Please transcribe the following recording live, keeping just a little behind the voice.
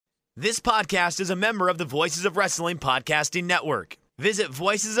This podcast is a member of the Voices of Wrestling Podcasting Network. Visit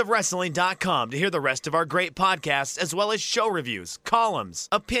voicesofwrestling.com to hear the rest of our great podcasts, as well as show reviews, columns,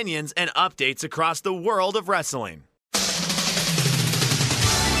 opinions, and updates across the world of wrestling.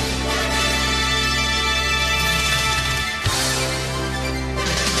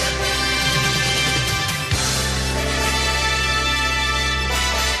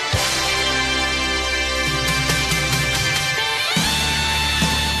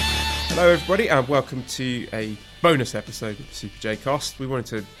 Hello everybody and welcome to a bonus episode of the Super J Cast. We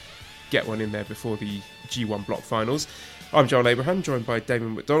wanted to get one in there before the G1 block finals. I'm Joel Abraham, joined by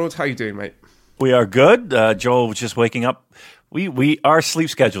Damon McDonald. How you doing, mate? We are good. Joel was just waking up. Our sleep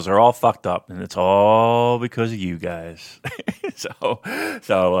schedules are all fucked up, and it's all because of you guys. So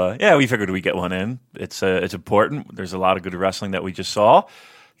yeah, we figured we'd get one in. It's important. There's a lot of good wrestling that we just saw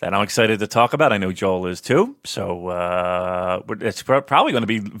that I'm excited to talk about. I know Joel is too. So it's probably going to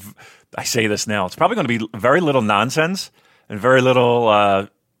be, I say this now, it's probably going to be very little nonsense and very little,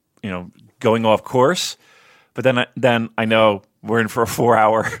 going off course. But then I know we're in for a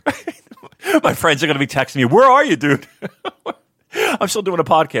 4-hour. My friends are going to be texting me, "Where are you, dude?" I'm still doing a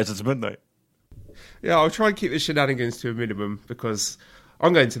podcast. It's midnight. Yeah, I'll try and keep the shenanigans to a minimum because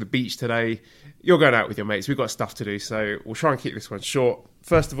I'm going to the beach today. You're going out with your mates. We've got stuff to do, so we'll try and keep this one short.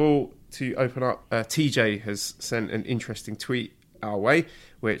 First of all, to open up, TJ has sent an interesting tweet our way,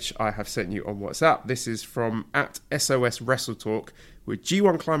 which I have sent you on WhatsApp. This is from @SOS WrestleTalk, with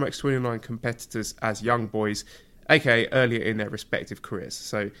G1 Climax 29 competitors as young boys, aka earlier in their respective careers.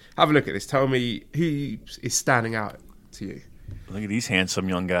 So have a look at this. Tell me who is standing out to you. Look at these handsome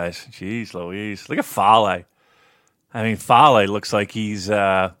young guys. Jeez Louise. Look at Fale. I mean, Fale looks like he's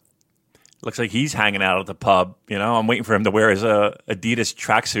hanging out at the pub. You know, I'm waiting for him to wear his Adidas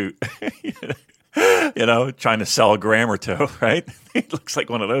tracksuit. Trying to sell a gram or two, right? He looks like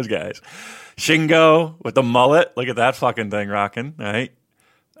one of those guys. Shingo with the mullet. Look at that fucking thing rocking, right?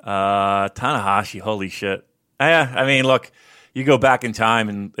 Tanahashi, holy shit. Yeah, I mean, look, you go back in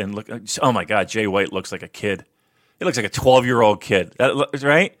time and look. Oh my God, Jay White looks like a kid. He looks like a 12-year-old kid,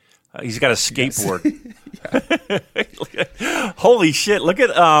 right? He's got a skateboard. Holy shit! Look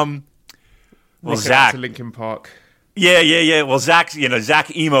at Zach to Linkin Park. Yeah. Well, Zach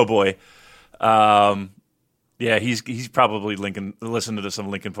emo boy. He's probably listening to some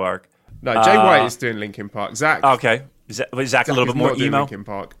Linkin Park. No, Jay White is doing Linkin Park. Zach. Okay, is Zach a little bit more emo? Linkin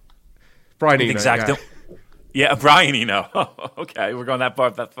Park. Brian Eno. Yeah, Brian Eno. Okay, we're going that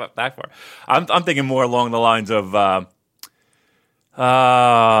far. I'm thinking more along the lines of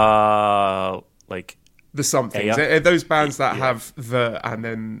like the somethings. Those bands that have the and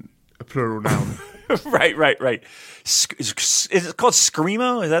then a plural noun. Right. Is it called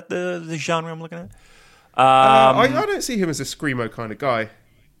screamo? Is that the genre I'm looking at? I don't see him as a screamo kind of guy.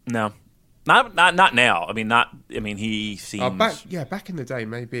 No, not now. I mean, he seems back in the day,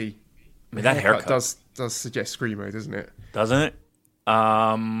 maybe. I mean, that haircut does suggest screamo, doesn't it? Doesn't it?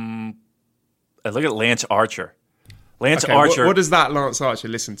 Look at Lance Archer. Archer. What does that Lance Archer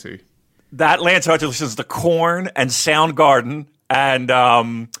listen to? That Lance Archer listens to Korn and Soundgarden and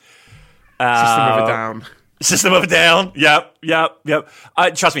System of a Down. Yep.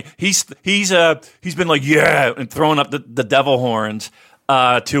 Trust me, he's been like and throwing up the devil horns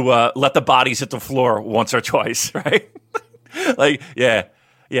to let the bodies hit the floor once or twice, right?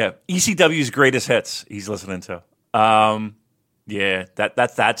 ECW's greatest hits he's listening to.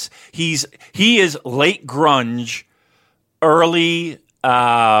 He is late grunge, early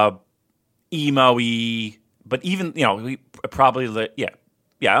emo-y, but even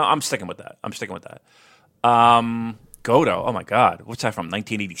I'm sticking with that. Goto, oh my God, what's that from?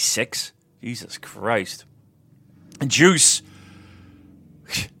 1986? Jesus Christ. And Juice.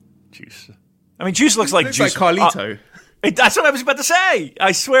 I mean, Juice looks like Juice. Like Carlito. That's what I was about to say.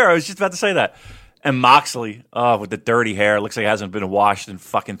 I swear, I was just about to say that. And Moxley, with the dirty hair, looks like he hasn't been washed in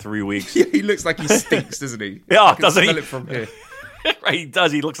fucking 3 weeks. Yeah, he looks like he stinks, doesn't he? Yeah, doesn't he? Smell it from here. Right, he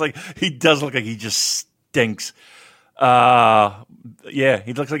does. He does look like he just stinks. He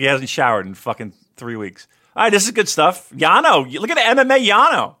looks like he hasn't showered in fucking 3 weeks. All right, this is good stuff. Yano, look at the MMA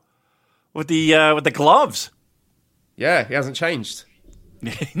Yano with the gloves. Yeah, he hasn't changed.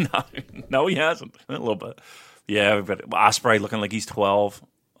 No, he hasn't. A little bit. Yeah, we've got Ospreay looking like he's 12.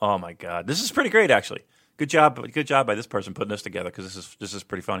 Oh my God, this is pretty great actually. Good job by this person putting this together because this is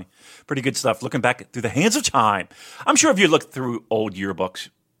pretty funny, pretty good stuff. Looking back through the hands of time, I'm sure if you look through old yearbooks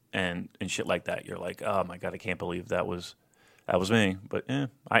and shit like that, you're like, oh my God, I can't believe that was me. But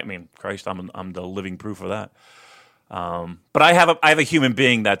I mean, Christ, I'm the living proof of that. But I have a human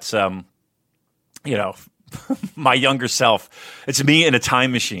being that's my younger self. It's me in a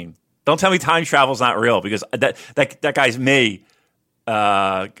time machine. Don't tell me time travel's not real, because that guy's me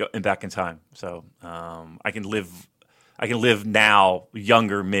back in time. So I can live now,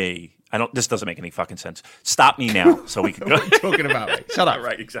 younger me. This doesn't make any fucking sense. Stop me now, so we can go. What are you talking about, mate? Shut up.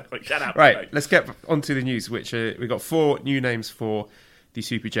 Right, exactly. Shut up. Right, let's get onto the news, which we got 4 new names for the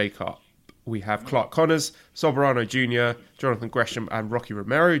Super J Cup. We have Clark Connors, Soberano Jr., Jonathan Gresham, and Rocky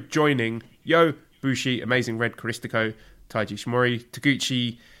Romero joining Yo, Bushi, Amazing Red Caristico, Taiji Shimori,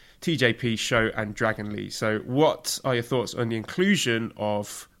 Taguchi, TJP, Sho, and Dragon Lee. So what are your thoughts on the inclusion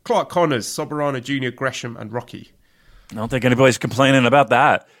of Clark Connors, Soberano Jr., Gresham, and Rocky? I don't think anybody's complaining about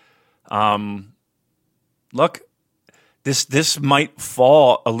that. Look, this might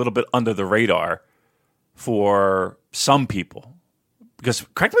fall a little bit under the radar for some people, because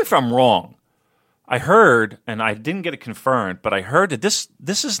correct me if I'm wrong. I heard, and I didn't get it confirmed, but I heard that this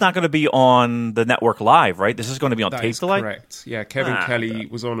is not going to be on the network live, right? This is going to be on tape delay? Correct. Yeah, Kevin Kelly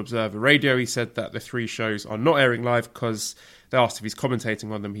was on Observer Radio. He said that the 3 shows are not airing live because they asked if he's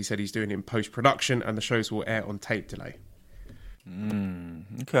commentating on them. He said he's doing it in post-production, and the shows will air on tape delay.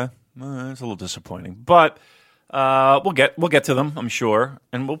 Okay. It's a little disappointing, but we'll get to them, I'm sure,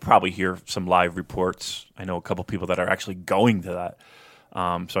 and we'll probably hear some live reports. I know a couple people that are actually going to that.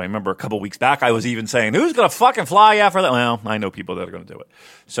 So I remember a couple weeks back, I was even saying, who's going to fucking fly after that? Well, I know people that are going to do it.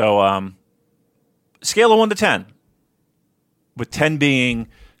 So scale of 1 to 10, with 10 being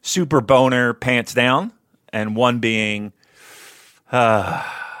super boner pants down and 1 being can't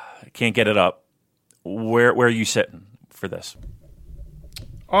get it up. Where are you sitting for this?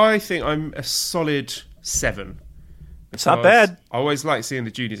 I think I'm a solid 7. It's not bad. I always like seeing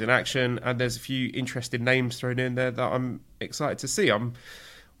the juniors in action, and there's a few interesting names thrown in there that I'm excited to see. I'm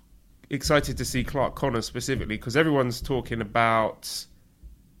excited to see Clark Connors specifically, because everyone's talking about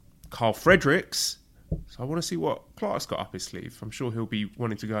Carl Fredericks. So I want to see what Clark's got up his sleeve. I'm sure he'll be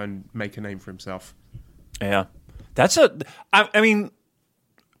wanting to go and make a name for himself. Yeah. I mean,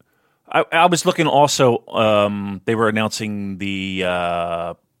 I was looking also, they were announcing the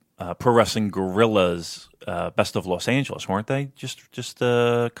Pro Wrestling Guerrillas Best of Los Angeles, weren't they? Just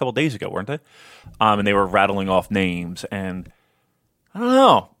a couple days ago, weren't they? And they were rattling off names, and I don't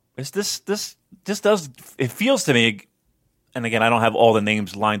know. This does, it feels to me, and again, I don't have all the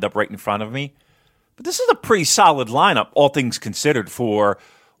names lined up right in front of me, but this is a pretty solid lineup, all things considered, for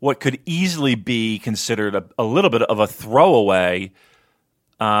what could easily be considered a little bit of a throwaway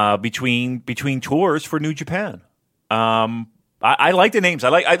between tours for New Japan. I like the names.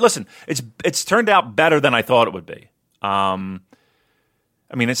 Listen. It's turned out better than I thought it would be. I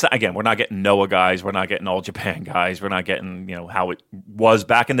mean, we're not getting Noah guys. We're not getting All Japan guys. We're not getting how it was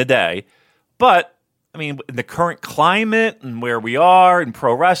back in the day. But I mean, in the current climate and where we are in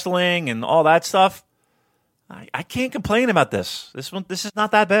pro wrestling and all that stuff, I can't complain about this. This is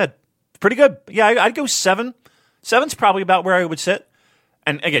not that bad. Pretty good. Yeah, I'd go 7. 7's probably about where I would sit.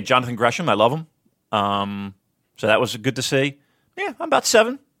 And again, Jonathan Gresham, I love him. So that was good to see. Yeah, I'm about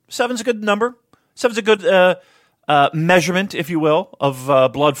 7. 7's a good number. 7's a good measurement, if you will,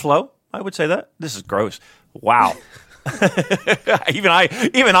 of blood flow. I would say that. This is gross. Wow. even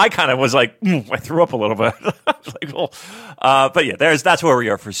I kind of was like, I threw up a little bit. I was like, well, but yeah, that's where we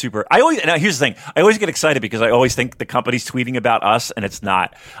are for Super. Now here's the thing. I always get excited because I always think the company's tweeting about us, and it's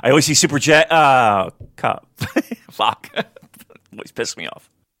not. I always see Super J. Fuck. Always piss me off.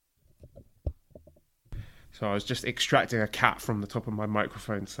 So I was just extracting a cat from the top of my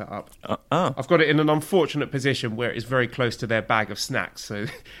microphone setup. I've got it in an unfortunate position where it's very close to their bag of snacks. So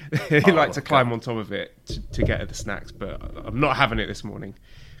they like to climb on top of it to get at the snacks. But I'm not having it this morning.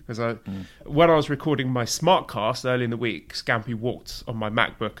 Because when I was recording my Smartcast early in the week, Scampy walked on my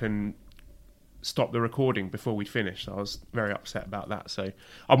MacBook and stopped the recording before we'd finished. So I was very upset about that. So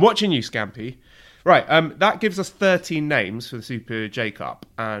I'm watching you, Scampy. Right, that gives us 13 names for the Super J Cup.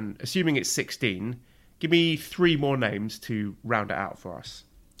 And assuming it's 16... give me 3 more names to round it out for us.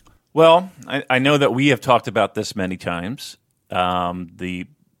 Well, I know that we have talked about this many times. The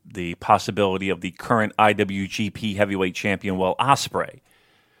possibility of the current IWGP Heavyweight Champion, Will Ospreay.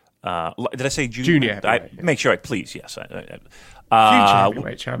 Did I say junior? Heavyweight. Make sure, please. Yes. Future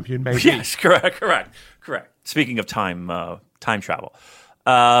Heavyweight Champion, maybe. Yes, correct. Speaking of time travel,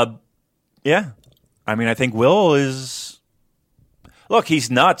 yeah. I mean, I think Will is. Look,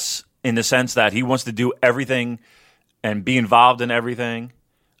 he's nuts. In the sense that he wants to do everything and be involved in everything.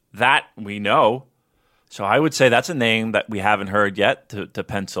 That we know. So I would say that's a name that we haven't heard yet to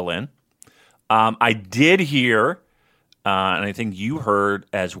pencil in. I did hear, and I think you heard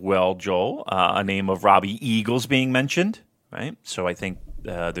as well, Joel, a name of Robbie Eagles being mentioned. Right? So I think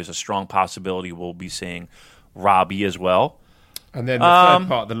there's a strong possibility we'll be seeing Robbie as well. And then the third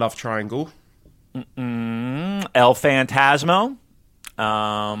part of the love triangle. El Phantasmo.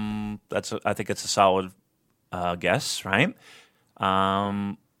 I think it's a solid guess, right?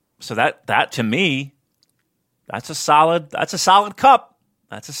 So that to me, that's a solid cup.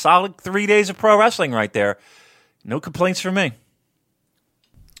 That's a solid 3 days of pro wrestling right there. No complaints from me.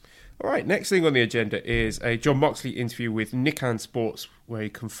 All right, next thing on the agenda is a Jon Moxley interview with Nikan Sports, where he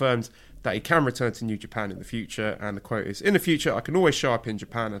confirms that he can return to New Japan in the future. And the quote is, "In the future, I can always show up in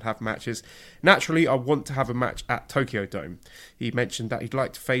Japan and have matches. Naturally, I want to have a match at Tokyo Dome." He mentioned that he'd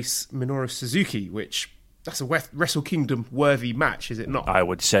like to face Minoru Suzuki, which that's a Wrestle Kingdom worthy match, is it not? I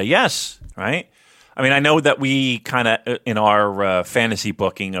would say yes, right? I mean, I know that we kind of, in our fantasy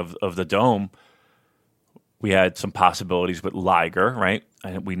booking of the Dome, we had some possibilities with Liger, right?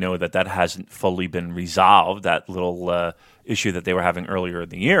 And we know that hasn't fully been resolved, that little issue that they were having earlier in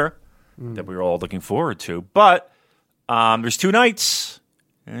the year that we were all looking forward to. But there's 2 nights.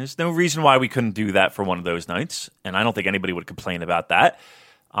 There's no reason why we couldn't do that for one of those nights. And I don't think anybody would complain about that.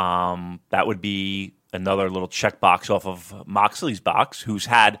 That would be another little checkbox off of Moxley's box, who's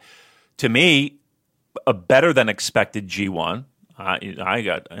had, to me, a better than expected G1. I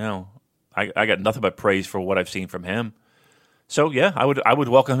got nothing but praise for what I've seen from him. So yeah, I would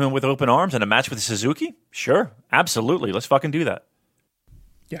welcome him with open arms, and a match with Suzuki. Sure, absolutely, let's fucking do that.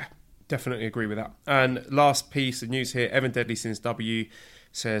 Yeah, definitely agree with that. And last piece of news here: Evan Deadly Sins W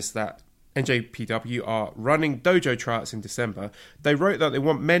says that NJPW are running dojo tryouts in December. They wrote that they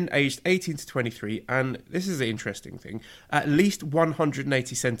want men aged 18 to 23, and this is the interesting thing, at least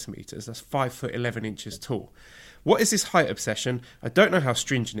 180 centimetres, that's 5 foot 11 inches tall. What is this height obsession? I don't know how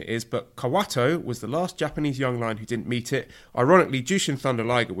stringent it is, but Kawato was the last Japanese young lion who didn't meet it. Ironically, Jushin Thunder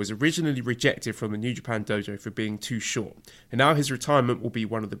Liger was originally rejected from the New Japan Dojo for being too short, and now his retirement will be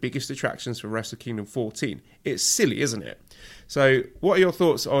one of the biggest attractions for Wrestle Kingdom 14. It's silly, isn't it? So, what are your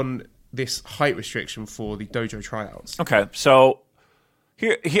thoughts on this height restriction for the dojo tryouts? Okay, so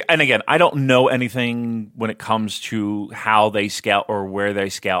here, and again, I don't know anything when it comes to how they scout or where they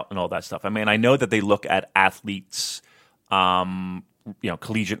scout and all that stuff. I mean, I know that they look at athletes,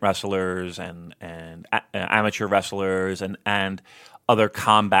 collegiate wrestlers and amateur wrestlers and other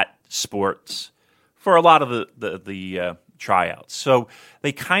combat sports for a lot of the tryouts. So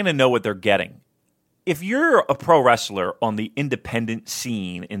they kind of know what they're getting. If you're a pro wrestler on the independent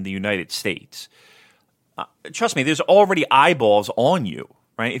scene in the United States, trust me, there's already eyeballs on you,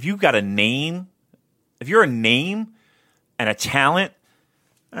 right? If you've got a name, if you're a name and a talent,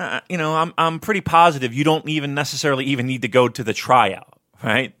 I'm pretty positive you don't even necessarily even need to go to the tryout,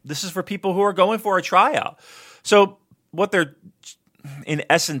 right? This is for people who are going for a tryout. So what they're in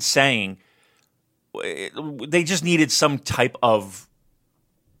essence saying, they just needed some type of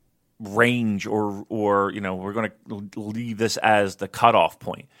range or we're going to leave this as the cutoff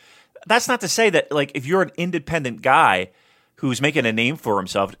point. That's not to say that, like, if you're an independent guy who's making a name for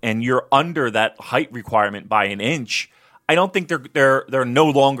himself and you're under that height requirement by an inch, I don't think they're no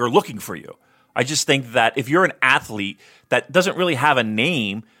longer looking for you. I just think that if you're an athlete that doesn't really have a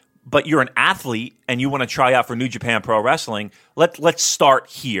name, but you're an athlete and you want to try out for New Japan Pro Wrestling, let's start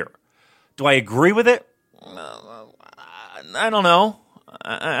here. Do I agree with it? I don't know.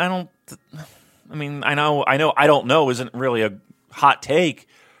 I know I don't know isn't really a hot take.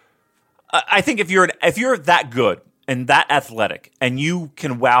 I think if you're that good and that athletic and you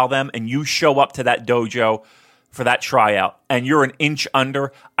can wow them and you show up to that dojo for that tryout and you're an inch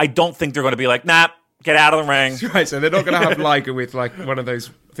under, I don't think they're going to be like, nah, get out of the ring. Right, so they're not going to have Liger with like one of those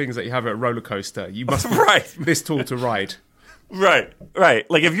things that you have at a roller coaster. You must be this tall to ride. Right.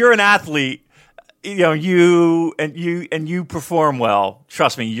 Like if you're an athlete, you perform well,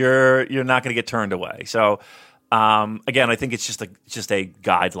 trust me, you're not going to get turned away. So again, I think it's just a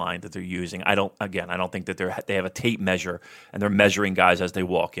guideline that they're using. I don't think that they have a tape measure and they're measuring guys as they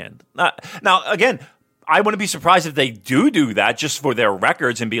walk in. Now again, I wouldn't be surprised if they do that just for their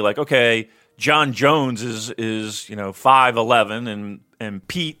records and be like, okay, John Jones is 5'11" and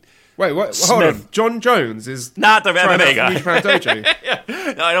Pete. Wait, what? Hold on. John Jones is not the MMA guy. Dojo. Yeah.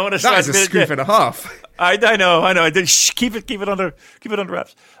 No, I don't want to. That is a scoop and a half. I know. I did keep it under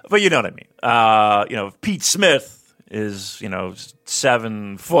wraps. But you know what I mean. Pete Smith is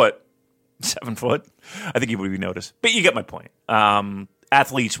 7 foot. 7 foot. I think he would be noticed. But you get my point.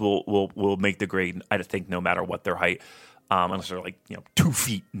 Athletes will make the grade, I think, no matter what their height, unless they're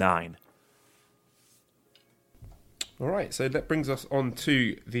 2'9". All right, so that brings us on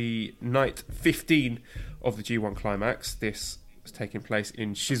to the night 15 of the G1 Climax. This is taking place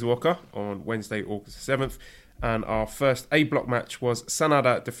in Shizuoka on Wednesday, August 7th. And our first A-block match was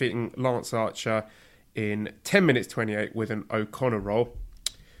Sanada defeating Lance Archer in 10 minutes 28 with an O'Connor roll.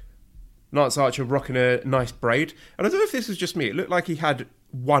 Lance Archer rocking a nice braid. And I don't know if this was just me. It looked like he had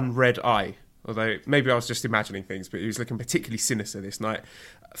one red eye. Although maybe I was just imagining things, but he was looking particularly sinister this night.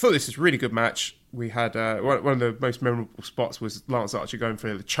 I thought this was a really good match. We had one of the most memorable spots was Lance Archer going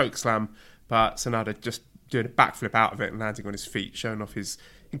for the choke slam, but Sanada just doing a backflip out of it and landing on his feet, showing off his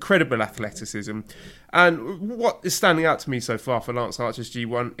incredible athleticism. And what is standing out to me so far for Lance Archer's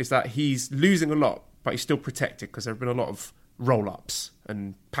G1 is that he's losing a lot, but he's still protected because there have been a lot of roll-ups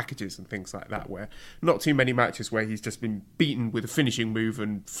and packages and things like that, where not too many matches where he's just been beaten with a finishing move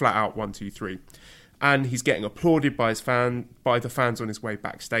and flat out 1, 2, 3. And he's getting applauded by the fans on his way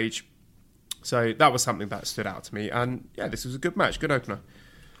backstage. So that was something that stood out to me. And yeah, this was a good match, good opener.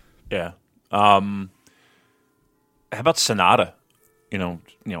 Yeah. How about Sanada? You know,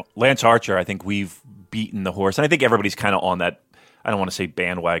 Lance Archer, I think we've beaten the horse. And I think everybody's kind of on that, I don't want to say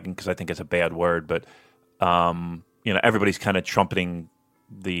bandwagon because I think it's a bad word, but everybody's kind of trumpeting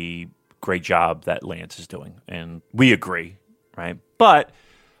the great job that Lance is doing. And we agree, right? But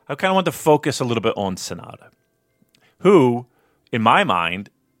I kind of want to focus a little bit on Sanada, who, in my mind,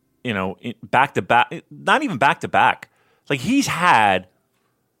 back-to-back, not even back-to-back, like he's had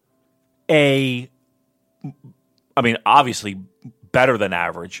obviously better than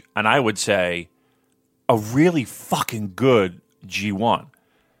average, and I would say a really fucking good G1.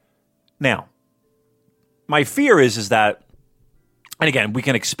 Now, my fear is that, and again, we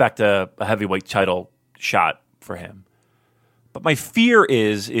can expect a heavyweight title shot for him. But my fear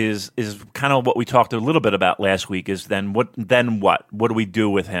is kind of what we talked a little bit about last week is then what? What do we do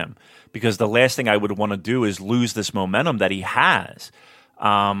with him? Because the last thing I would want to do is lose this momentum that he has.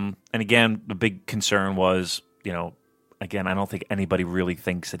 And again, the big concern was, again, I don't think anybody really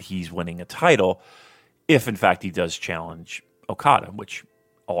thinks that he's winning a title if, in fact, he does challenge Okada, which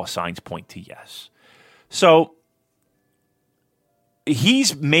all signs point to yes. So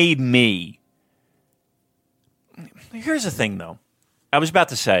he's made me... Here's the thing, though. I was about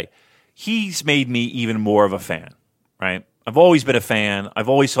to say, he's made me even more of a fan, right? I've always been a fan. I've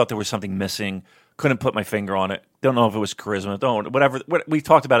always thought there was something missing. Couldn't put my finger on it. Don't know if it was charisma. Whatever. We've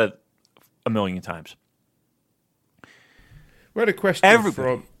talked about it a million times. We had a question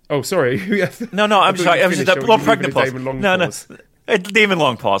from... Oh, sorry. No, I'm sorry. I was just a long pregnant pause. Damon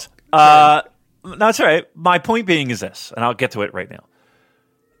Long pause. No, it's all right. My point being is this, and I'll get to it right now,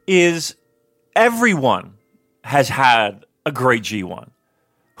 is everyone has had a great G1.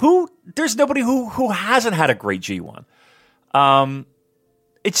 There's nobody who hasn't had a great G1.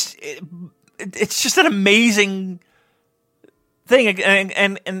 It's just an amazing thing,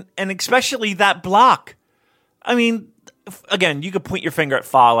 and especially that block. I mean, again, you could point your finger at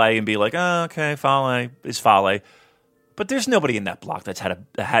Fale and be like, "Oh, okay, Fale is Fale," but there's nobody in that block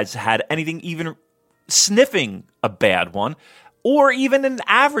has had anything even sniffing a bad one, or even an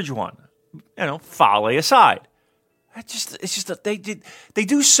average one. Fale aside. It's just that they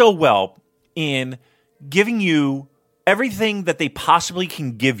do so well in giving you everything that they possibly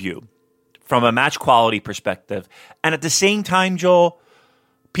can give you from a match quality perspective. And at the same time, Joel,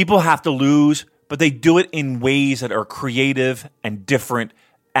 people have to lose, but they do it in ways that are creative and different,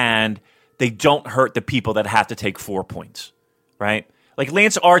 and they don't hurt the people that have to take 4 points, right? Like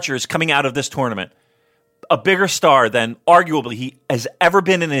Lance Archer is coming out of this tournament a bigger star than arguably he has ever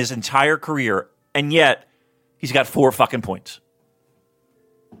been in his entire career, and yet he's got 4 fucking points.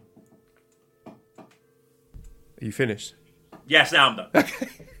 Are you finished? Yes, now I'm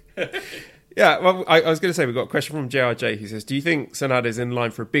done. Yeah, well, I was going to say, we've got a question from JRJ. He says, do you think Sanada is in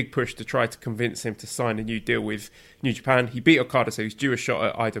line for a big push to try to convince him to sign a new deal with New Japan? He beat Okada, so he's due a shot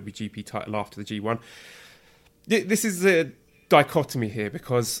at IWGP title after the G1. This is a dichotomy here,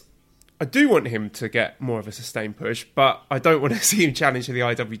 because I do want him to get more of a sustained push, but I don't want to see him challenge for the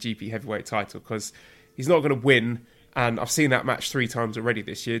IWGP heavyweight title, because he's not going to win, and I've seen that match 3 times already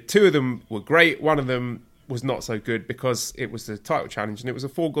this year. 2 of them were great. One of them was not so good because it was the title challenge and it was a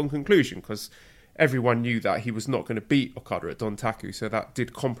foregone conclusion because everyone knew that he was not going to beat Okada at Dontaku, so that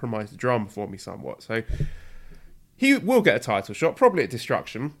did compromise the drama for me somewhat. So he will get a title shot, probably at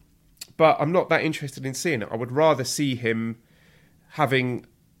Destruction, but I'm not that interested in seeing it. I would rather see him having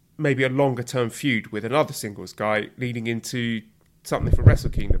maybe a longer term feud with another singles guy leading into something for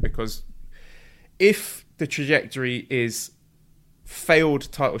Wrestle Kingdom, because if the trajectory is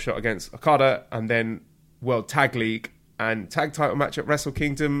failed title shot against Okada and then World Tag League and tag title match at Wrestle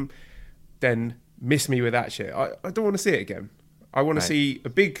Kingdom, then miss me with that shit. I don't want to see it again. I want to see a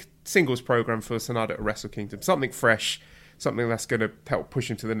big singles program for Sanada at Wrestle Kingdom, something fresh, something that's going to help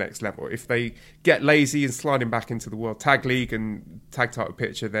push him to the next level. If they get lazy and slide him back into the World Tag League and tag title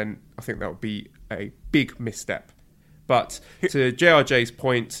picture, then I think that would be a big misstep. But to JRJ's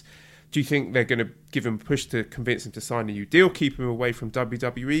point, do you think they're going to give him a push to convince him to sign a new deal, keep him away from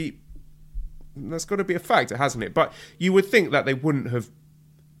WWE? That's got to be a factor, hasn't it? But you would think that they wouldn't have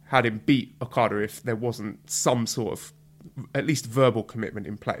had him beat Okada if there wasn't some sort of at least verbal commitment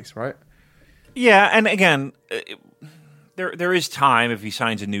in place, right? Yeah, and again, there is time if he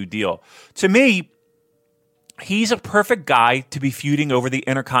signs a new deal. To me, he's a perfect guy to be feuding over the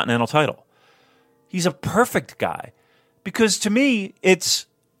Intercontinental title. He's a perfect guy because to me, that's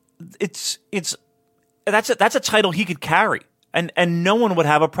a title he could carry, and no one would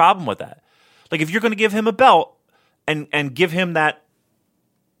have a problem with that. Like if you're going to give him a belt and give him that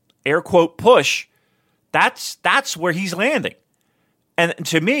air quote push, that's where he's landing. And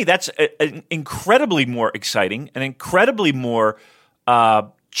to me, that's incredibly more exciting and incredibly more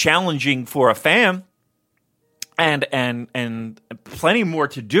challenging for a fan, and plenty more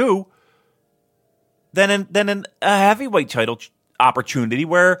to do than a heavyweight title opportunity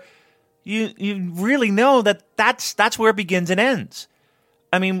where you really know that's where it begins and ends.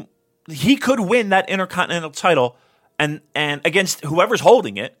 I mean, he could win that Intercontinental title and against whoever's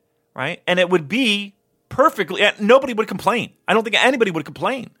holding it, right? And it would be perfectly. Nobody would complain. I don't think anybody would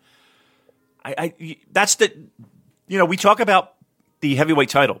complain. That's the, we talk about the heavyweight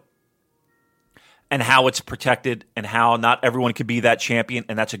title and how it's protected and how not everyone can be that champion,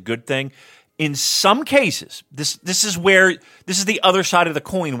 and that's a good thing. In some cases, this is the other side of the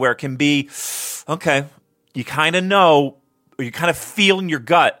coin where it can be, okay, you kind of know, or you kind of feel in your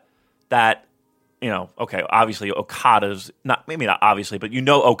gut that, okay, obviously Okada's, maybe not obviously, but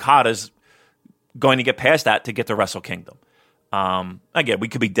Okada's going to get past that to get to Wrestle Kingdom. Again, we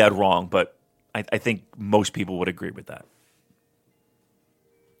could be dead wrong, but I think most people would agree with that.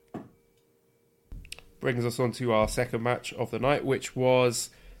 Brings us on to our second match of the night, which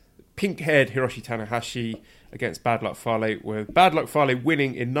was pink-haired Hiroshi Tanahashi against Bad Luck Fale, with Bad Luck Fale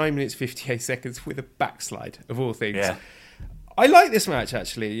winning in 9 minutes 58 seconds with a backslide, of all things. Yeah. I like this match,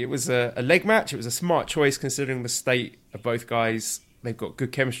 actually. It was a leg match. It was a smart choice considering the state of both guys. They've got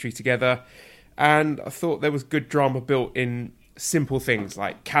good chemistry together. And I thought there was good drama built in simple things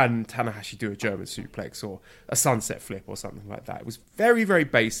like, can Tanahashi do a German suplex or a sunset flip or something like that? It was very, very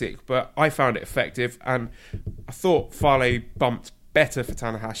basic, but I found it effective. And I thought Fale bumped better for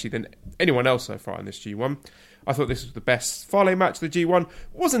Tanahashi than anyone else so far in this G1. I thought this was the best Fale match of the G1.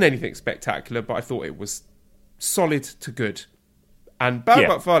 Wasn't anything spectacular, but I thought it was solid to good. And Bad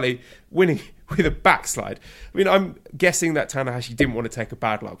Luck Fale winning with a backslide. I mean, I'm guessing that Tanahashi didn't want to take a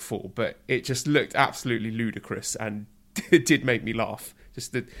bad luck fall, but it just looked absolutely ludicrous and it did make me laugh.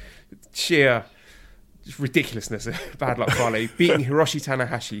 Just the sheer ridiculousness of Bad Luck Fale beating Hiroshi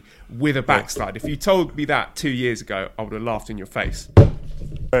Tanahashi with a backslide. If you told me that 2 years ago, I would have laughed in your face.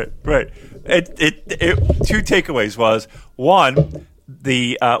 Right. Two takeaways was, one,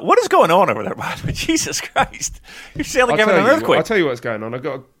 what is going on over there, man? Jesus Christ. You're sailing having an earthquake. I'll tell you what's going on. I've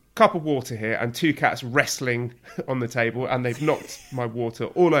got a cup of water here and two cats wrestling on the table, and they've knocked my water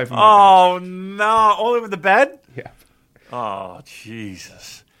all over my bed. Oh, no. All over the bed? Yeah. Oh,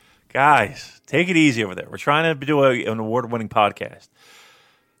 Jesus. Guys, take it easy over there. We're trying to do an award-winning podcast.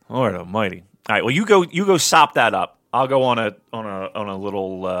 Lord almighty. All right, well, you go sop that up. I'll go on a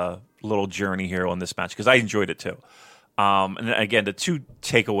little journey here on this match because I enjoyed it too. And again, the two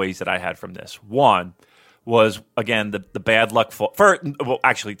takeaways that I had from this. One was, again, the bad luck.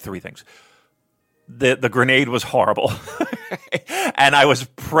 Actually, three things. The grenade was horrible. And I was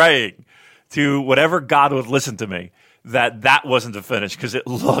praying to whatever God would listen to me that wasn't the finish because it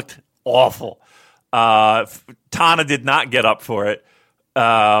looked awful. Tana did not get up for it.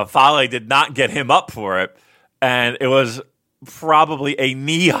 Fale did not get him up for it. And it was probably a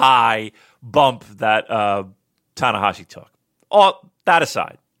knee-high bump that Tanahashi took. All that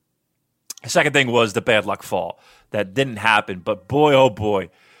aside, the second thing was the bad luck fall. That didn't happen, but boy, oh boy,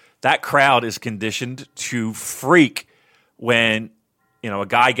 that crowd is conditioned to freak when a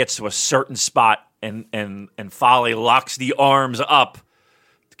guy gets to a certain spot and Fale locks the arms up,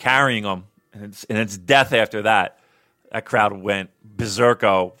 carrying him, and it's death after that. That crowd went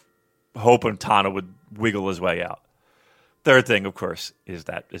berserko, hoping Tana would wiggle his way out. Third thing, of course, is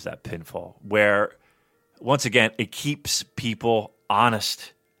that pinfall, where once again it keeps people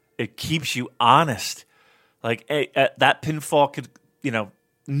honest. It keeps you honest. Like that pinfall could,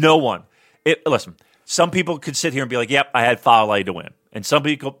 no one. Listen, some people could sit here and be like, "Yep, I had Fale to win," and some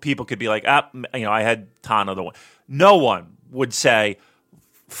people could be like, I had Tana to win." No one would say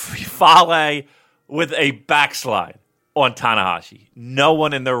Fale with a backslide on Tanahashi. No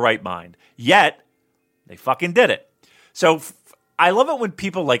one in their right mind. Yet they fucking did it. So I love it when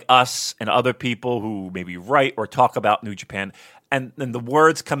people like us and other people who maybe write or talk about New Japan, and then the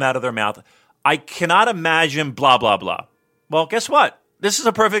words come out of their mouth. I cannot imagine blah, blah, blah. Well, guess what? This is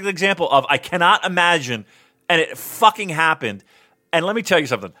a perfect example of I cannot imagine, and it fucking happened. And let me tell you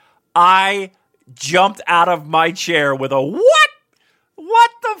something. I jumped out of my chair with a what?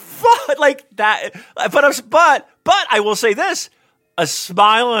 What the fuck? Like that. But I will say this, a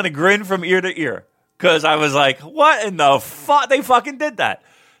smile and a grin from ear to ear. Because I was like, what in the fuck? They fucking did that.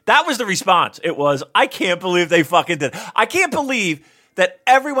 That was the response. It was, I can't believe they fucking did. I can't believe that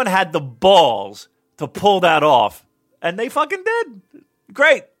everyone had the balls to pull that off. And they fucking did.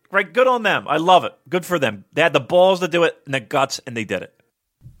 Great. Good on them. I love it. Good for them. They had the balls to do it and the guts, and they did it.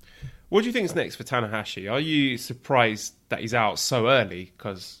 What do you think is next for Tanahashi? Are you surprised that he's out so early?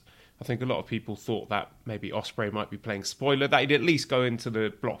 Because I think a lot of people thought that maybe Ospreay might be playing spoiler, that he'd at least go into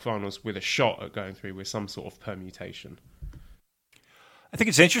the block finals with a shot at going through with some sort of permutation. I think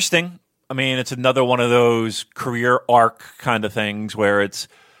it's interesting. I mean, it's another one of those career arc kind of things where it's,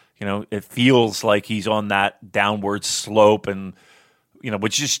 it feels like he's on that downward slope, and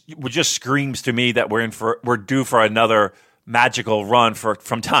which just screams to me that we're due for another magical run from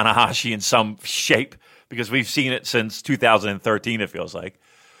Tanahashi in some shape, because we've seen it since 2013. It feels like.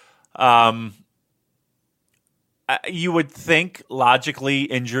 You would think logically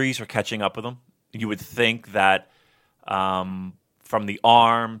injuries are catching up with him. You would think that from the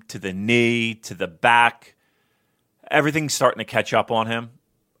arm to the knee to the back, everything's starting to catch up on him.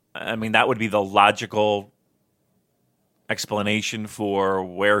 I mean, that would be the logical explanation for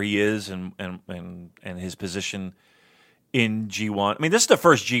where he is and his position in G1. I mean, this is the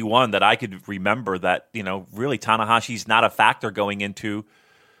first G1 that I could remember that, really Tanahashi's not a factor going into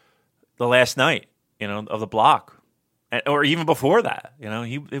the last night, of the block, or even before that.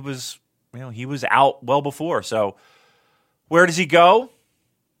 He was out well before. So where does he go?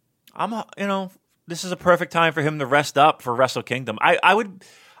 This is a perfect time for him to rest up for Wrestle Kingdom.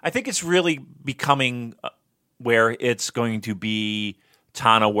 I think it's really becoming where it's going to be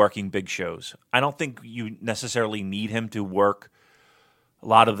Tana working big shows. I don't think you necessarily need him to work a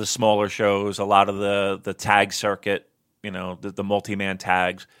lot of the smaller shows, a lot of the tag circuit, the multi-man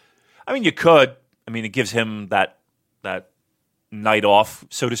tags. I mean, you could. I mean, it gives him that night off,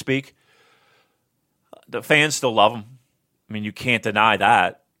 so to speak. The fans still love him. I mean, you can't deny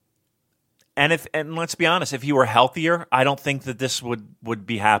that. And let's be honest, if he were healthier, I don't think that this would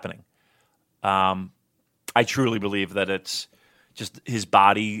be happening. I truly believe that it's just his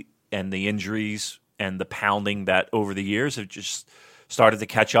body and the injuries and the pounding that over the years have just started to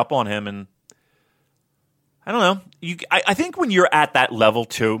catch up on him. And I don't know. I think when you're at that level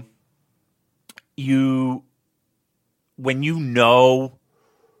too, when you know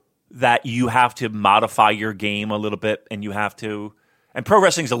that you have to modify your game a little bit, and you have to, and pro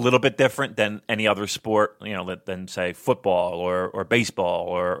wrestling is a little bit different than any other sport, than say football or baseball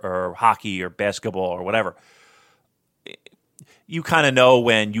or hockey or basketball or whatever. You kind of know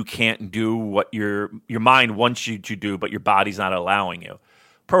when you can't do what your mind wants you to do, but your body's not allowing you.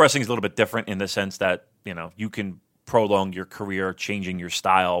 Pro wrestling is a little bit different in the sense that, you can prolong your career changing your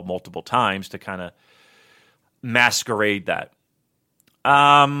style multiple times to kind of masquerade that.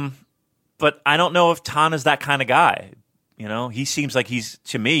 But I don't know if Tana's that kind of guy. He seems like he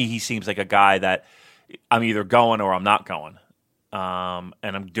seems like a guy that I'm either going or I'm not going. And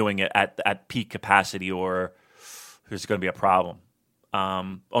I'm doing it at peak capacity, or there's going to be a problem.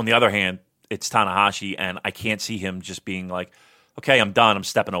 On the other hand, it's Tanahashi, and I can't see him just being like, okay, I'm done, I'm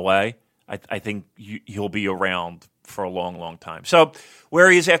stepping away. I think he'll be around for a long, long time. So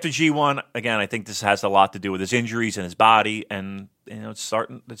where he is after G1, again, I think this has a lot to do with his injuries and his body, and he's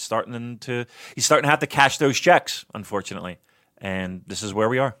starting to have to cash those checks, unfortunately. And this is where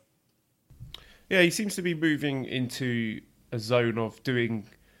we are. Yeah, he seems to be moving into a zone of doing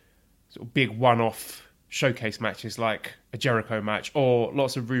sort of big one-off showcase matches like a Jericho match, or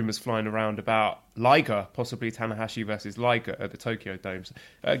lots of rumours flying around about Liger, possibly Tanahashi versus Liger at the Tokyo Dome.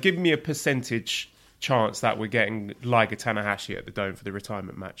 Give me a percentage chance that we're getting Liger Tanahashi at the Dome for the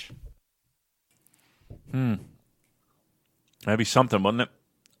retirement match. That'd be something, wouldn't it?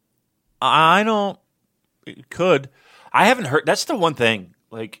 I don't. It could. I haven't heard. That's the one thing.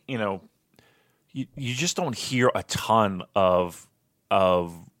 Like, you just don't hear a ton of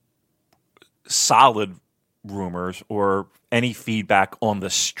solid rumors or any feedback on the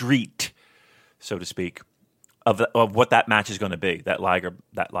street, so to speak, of what that match is going to be. That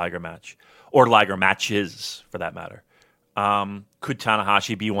Liger match, or Liger matches, for that matter. Could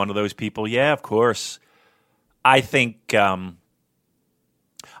Tanahashi be one of those people? Yeah, of course. I think if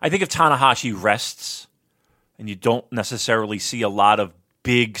Tanahashi rests, and you don't necessarily see a lot of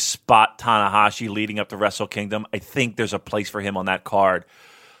big spot Tanahashi leading up to Wrestle Kingdom, I think there's a place for him on that card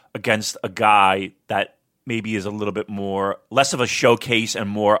against a guy that maybe is a little bit more, less of a showcase and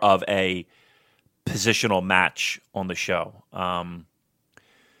more of a positional match on the show.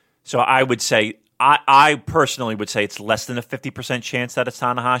 So I would say, I personally would say it's less than a 50% chance that it's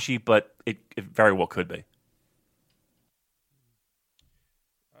Tanahashi, but it very well could be.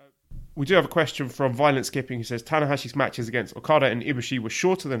 We do have a question from Violent Skipping who says Tanahashi's matches against Okada and Ibushi were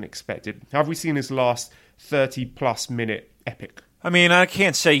shorter than expected. Have we seen his last 30-plus minute epic? I mean, I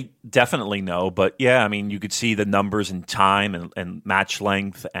can't say definitely no, but yeah, I mean, you could see the numbers and time and match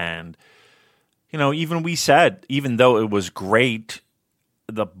length. And, you know, even we said, even though it was great,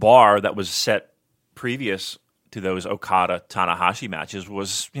 the bar that was set previous to those Okada-Tanahashi matches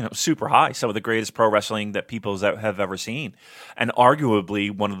was, you know, super high. Some of the greatest pro wrestling that people have ever seen. And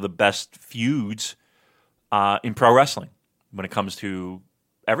arguably one of the best feuds in pro wrestling when it comes to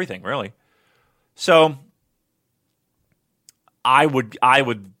everything, really. So I would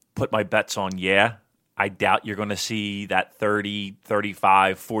put my bets on, yeah. I doubt you're going to see that 30,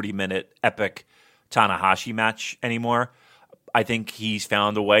 35, 40-minute epic Tanahashi match anymore. I think he's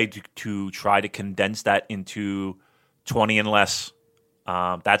found a way to try to condense that into 20 and less.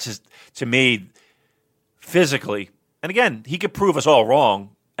 That's just, to me, physically. And again, he could prove us all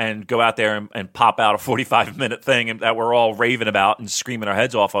wrong and go out there and pop out a 45-minute thing that we're all raving about and screaming our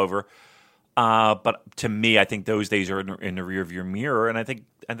heads off over. But to me, I think those days are in the rearview mirror, and I think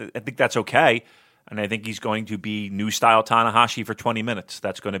that's okay. And I think he's going to be new style Tanahashi for 20 minutes.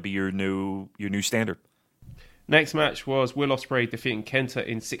 That's going to be your new standard. Next match was Will Ospreay defeating Kenta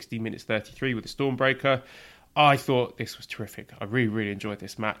in 60 minutes 33 with a Stormbreaker. I thought this was terrific. I really, really enjoyed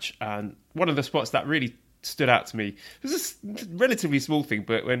this match. And one of the spots that really stood out to me, it was a relatively small thing,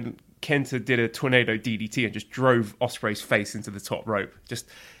 but when Kenta did a tornado DDT and just drove Ospreay's face into the top rope, just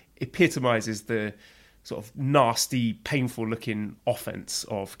epitomizes the sort of nasty, painful-looking offense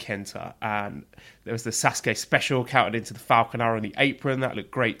of Kenta. And there was the Sasuke special counted into the Falcon Arrow on the apron. That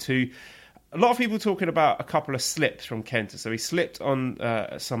looked great too. A lot of people talking about a couple of slips from Kenta. So he slipped on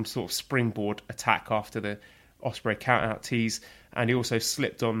some sort of springboard attack after the Ospreay count-out tease, and he also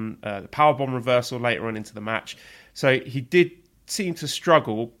slipped on the powerbomb reversal later on into the match. So he did seem to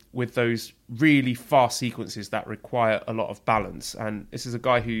struggle with those really fast sequences that require a lot of balance. And this is a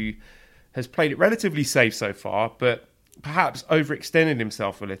guy who has played it relatively safe so far, but perhaps overextended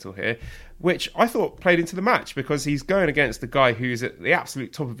himself a little here, which I thought played into the match because he's going against the guy who's at the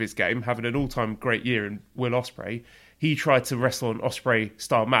absolute top of his game, having an all-time great year in Will Ospreay. He tried to wrestle an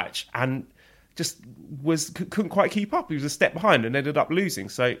Ospreay-style match and just couldn't quite keep up. He was a step behind and ended up losing.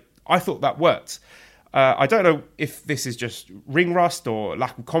 So I thought that worked. I don't know if this is just ring rust or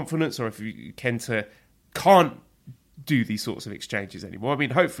lack of confidence, or if Kenta can't do these sorts of exchanges anymore. I mean,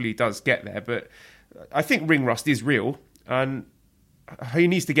 hopefully he does get there, but I think ring rust is real, and he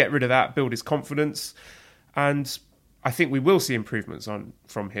needs to get rid of that, build his confidence, and I think we will see improvements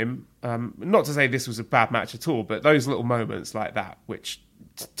from him. Not to say this was a bad match at all, but those little moments like that, which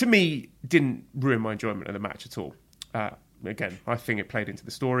to me didn't ruin my enjoyment of the match at all. Again, I think it played into the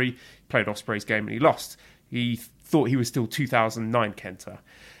story. He played Ospreay's game and he lost. He thought he was still 2009 Kenta.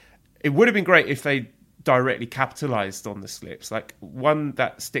 It would have been great if they directly capitalized on the slips. Like one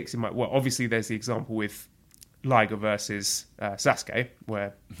that sticks in my... Well, obviously there's the example with Liger versus Sasuke,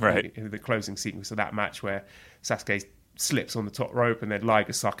 where in the closing sequence of that match where Sasuke slips on the top rope and then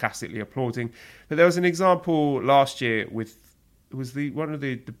Liger sarcastically applauding. But there was an example last year with... It was one of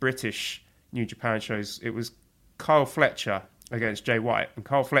the British New Japan shows. It was Kyle Fletcher against Jay White. And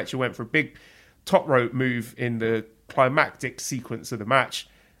Kyle Fletcher went for a big top rope move in the climactic sequence of the match.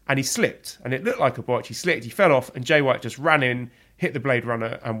 And he slipped. And it looked like a botch. He slipped, he fell off, and Jay White just ran in, hit the Blade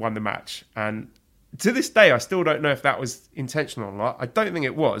Runner, and won the match. And to this day, I still don't know if that was intentional or not. I don't think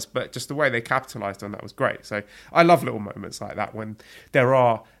it was, but just the way they capitalised on that was great. So I love little moments like that when there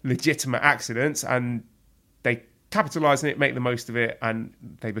are legitimate accidents and they capitalise on it, make the most of it, and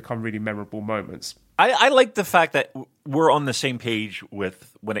they become really memorable moments. I like the fact that we're on the same page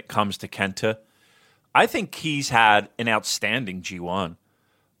with when it comes to Kenta. I think he's had an outstanding G1.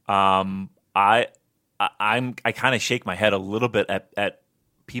 I kind of shake my head a little bit at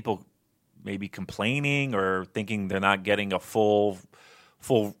people maybe complaining or thinking they're not getting a full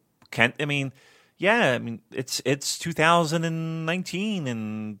Kent. I mean, yeah, I mean it's 2019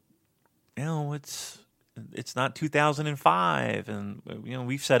 and you know it's not 2005 and you know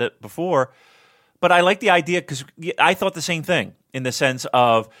we've said it before. But I like the idea because I thought the same thing in the sense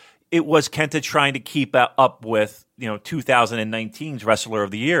of it was Kenta trying to keep up with, 2019's Wrestler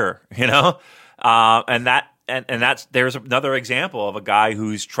of the Year, and there's another example of a guy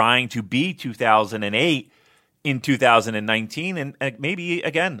who's trying to be 2008 in 2019, and maybe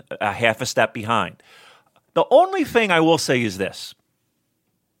again a half a step behind. The only thing I will say is this: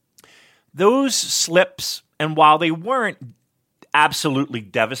 those slips, and while they weren't absolutely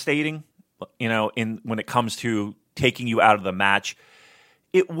devastating, when it comes to taking you out of the match,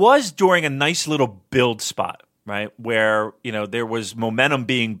 it was during a nice little build spot, right, where there was momentum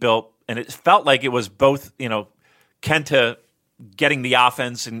being built, and it felt like it was both Kenta getting the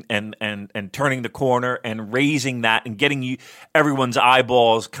offense and turning the corner and raising that and getting everyone's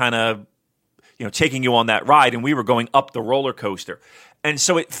eyeballs kind of taking you on that ride, and we were going up the roller coaster. And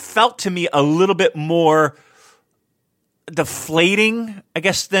so it felt to me a little bit more deflating, I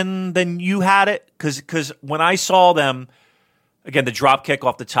guess, than you had it. Because when I saw them, again, the drop kick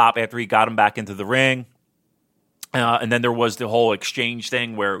off the top after he got him back into the ring, and then there was the whole exchange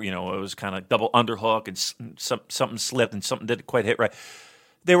thing where, it was kind of double underhook and something slipped and something didn't quite hit right.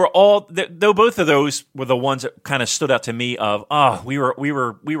 They were though both of those were the ones that kind of stood out to me of, we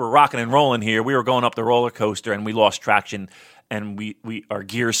were rocking and rolling here. We were going up the roller coaster and we lost traction and our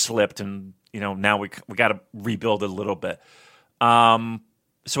gears slipped and, now we got to rebuild a little bit.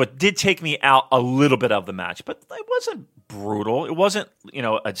 So it did take me out a little bit of the match, but it wasn't brutal. It wasn't,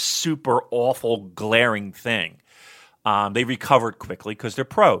 a super awful glaring thing. They recovered quickly because they're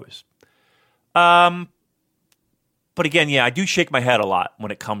pros. But again, yeah, I do shake my head a lot when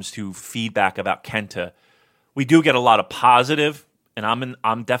it comes to feedback about Kenta. We do get a lot of positive, and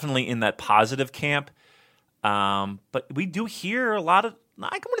I'm definitely in that positive camp. But we do hear a lot of,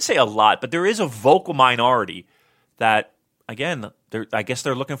 I wouldn't say a lot, but there is a vocal minority that, again, I guess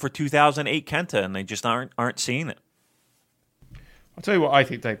they're looking for 2008 Kenta, and they just aren't seeing it. I'll tell you what I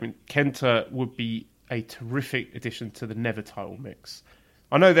think, David. Kenta would be a terrific addition to the Never title mix.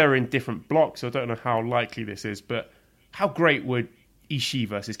 I know they're in different blocks, so I don't know how likely this is, but how great would Ishii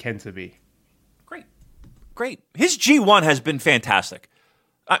versus Kenta be? Great. His G1 has been fantastic.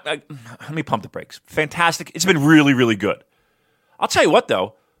 Let me pump the brakes. Fantastic. It's been really, really good. I'll tell you what,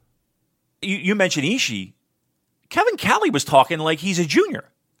 though. You mentioned Ishii. Kevin Kelly was talking like he's a junior.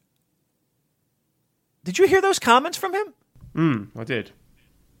 Did you hear those comments from him? I did.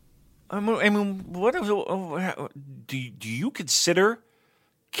 I mean, do you consider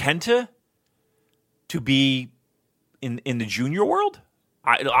Kenta to be in the junior world?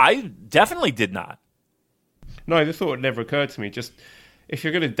 I definitely did not. No, the thought never occurred to me. Just if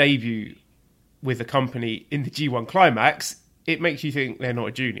you're going to debut with a company in the G1 Climax, it makes you think they're not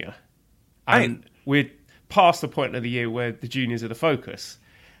a junior. And we're past the point of the year where the juniors are the focus.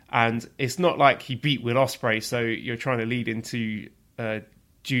 And it's not like he beat Will Ospreay, so you're trying to lead into a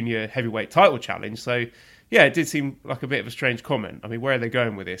junior heavyweight title challenge. So, yeah, it did seem like a bit of a strange comment. I mean, where are they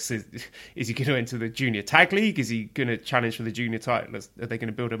going with this? Is he going to enter the junior tag league? Is he going to challenge for the junior title? Are they going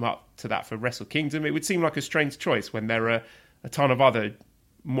to build him up to that for Wrestle Kingdom? It would seem like a strange choice when there are a ton of other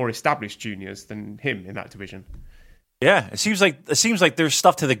more established juniors than him in that division. Yeah, it seems like there's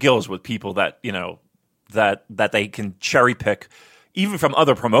stuff to the gills with people that that they can cherry pick, even from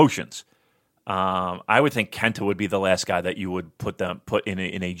other promotions. I would think Kenta would be the last guy that you would put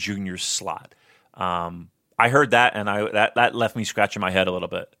in a junior slot. I heard that, and that left me scratching my head a little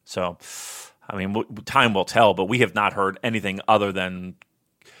bit. So, I mean, time will tell, but we have not heard anything other than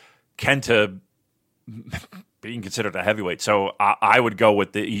Kenta being considered a heavyweight. So I would go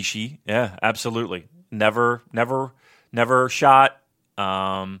with the Ishii. Yeah, absolutely. Never shot.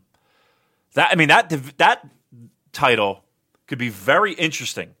 That title could be very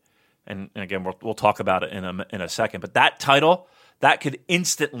interesting. And again, we'll talk about it in a second. But that title, that could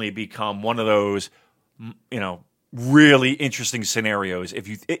instantly become one of those, really interesting scenarios.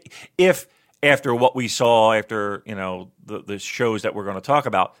 If after what we saw after the shows that we're going to talk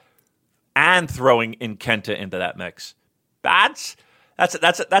about, and throwing in Kenta into that mix, that's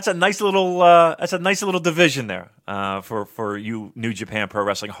a nice little division there for you New Japan Pro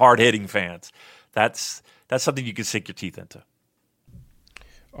Wrestling hard hitting fans. That's something you can sink your teeth into.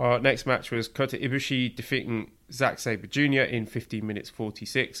 Our next match was Kota Ibushi defeating Zack Sabre Jr. in 15 minutes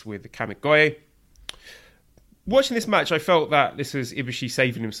 46 with the Kamigoye. Watching this match, I felt that this was Ibushi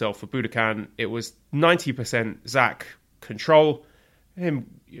saving himself for Budokan. It was 90% Zack control,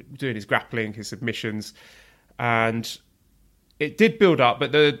 him doing his grappling, his submissions, and it did build up,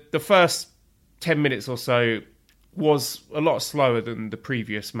 but the first 10 minutes or so was a lot slower than the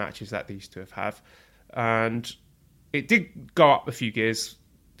previous matches that these two have. And it did go up a few gears.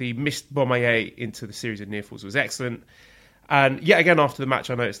 The missed Bomaye into the series of near falls was excellent. And yet again, after the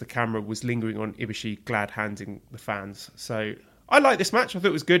match, I noticed the camera was lingering on Ibushi glad handing the fans. So I like this match. I thought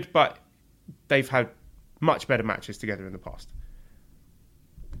it was good, but they've had much better matches together in the past.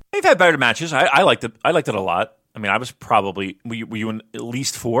 They've had better matches. I liked it. I liked it a lot. I mean, I was probably were you in at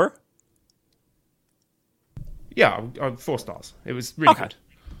least 4? Yeah, I'm 4 stars. It was really good.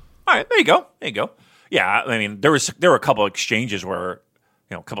 All right, there you go. Yeah, I mean, there were a couple of exchanges where,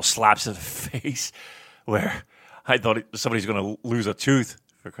 a couple slaps in the face where I thought somebody's going to lose a tooth,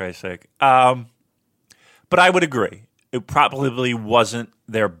 for Christ's sake. But I would agree. It probably wasn't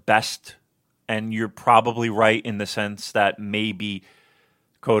their best, and you're probably right in the sense that maybe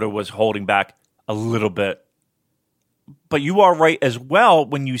Kota was holding back a little bit. But you are right as well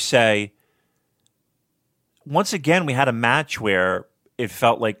when you say, once again, we had a match where it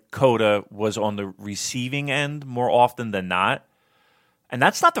felt like Kota was on the receiving end more often than not. And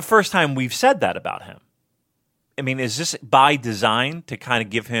that's not the first time we've said that about him. I mean, is this by design to kind of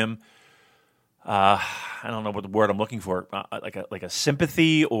give him, I don't know what the word I'm looking for, like a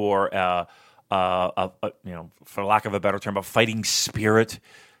sympathy or, for lack of a better term, a fighting spirit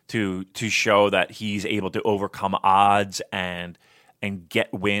to show that he's able to overcome odds and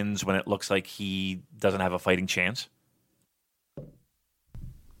get wins when it looks like he doesn't have a fighting chance?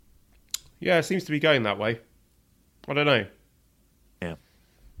 Yeah, it seems to be going that way. I don't know. Yeah.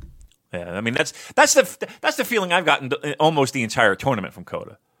 I mean, that's the feeling I've gotten almost the entire tournament from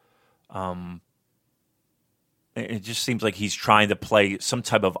Kota. It just seems like he's trying to play some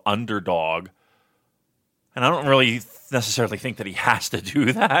type of underdog, and I don't really necessarily think that he has to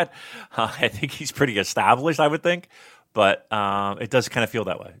do that. I think he's pretty established, I would think. But it does kind of feel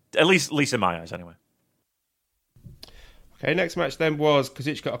that way, at least in my eyes, anyway. Okay, next match then was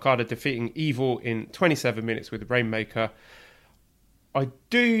Kazuchika Okada defeating Evil in 27 minutes with the Rainmaker. I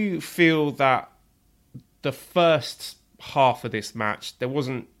do feel that the first half of this match, there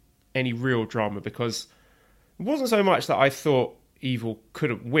wasn't any real drama because it wasn't so much that I thought Evil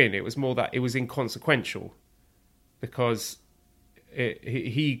couldn't win. It was more that it was inconsequential because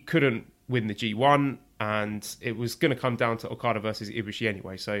he couldn't win the G1. And it was going to come down to Okada versus Ibushi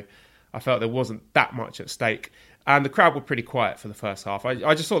anyway. So I felt there wasn't that much at stake. And the crowd were pretty quiet for the first half.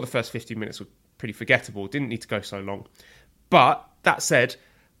 I just thought the first 15 minutes were pretty forgettable. Didn't need to go so long. But that said,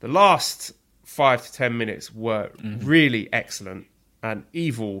 the last 5 to 10 minutes were really excellent. And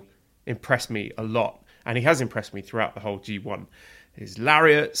Evil impressed me a lot. And he has impressed me throughout the whole G1. His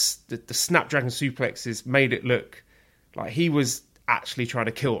lariats, the Snapdragon suplexes made it look like he was actually trying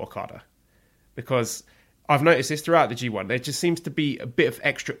to kill Okada. Because I've noticed this throughout the G1. There just seems to be a bit of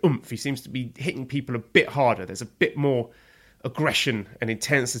extra oomph. He seems to be hitting people a bit harder. There's a bit more aggression and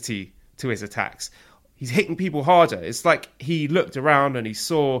intensity to his attacks. He's hitting people harder. It's like he looked around and he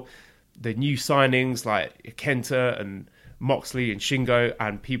saw the new signings like Kenta and Moxley and Shingo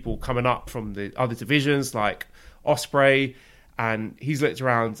and people coming up from the other divisions like Ospreay. And he's looked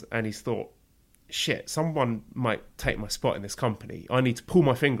around and he's thought, shit, someone might take my spot in this company. I need to pull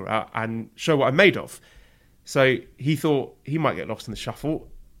my finger out and show what I'm made of. So he thought he might get lost in the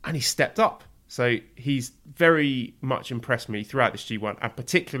shuffle, and he stepped up. So he's very much impressed me throughout this G1, and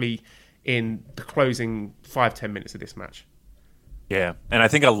particularly in the closing 5-10 minutes of this match. Yeah, and I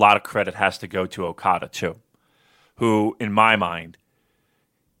think a lot of credit has to go to Okada too, who, in my mind,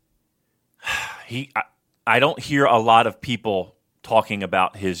 I don't hear a lot of people talking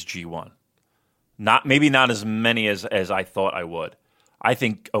about his G1. Maybe not as many as I thought I would. I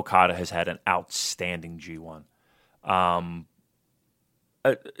think Okada has had an outstanding G1.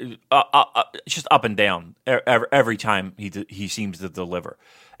 Just up and down every time he seems to deliver.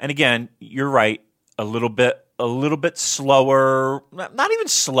 And again, you're right, a little bit slower, not even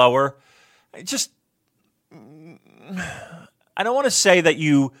slower. Just I don't want to say that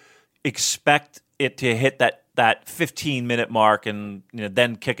you expect it to hit that 15-minute mark and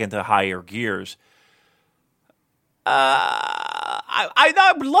then kick into higher gears.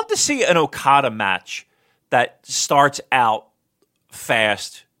 I would love to see an Okada match that starts out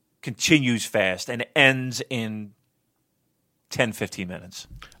fast, continues fast, and ends in 10-15 minutes.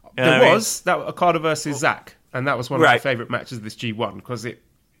 There was that Okada versus Zack, and that was one of my favourite matches of this G1 because it,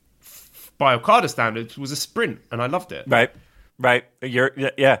 by Okada standards, was a sprint, and I loved it. Right.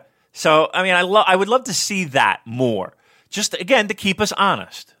 Yeah. So I mean, I would love to see that more, just again to keep us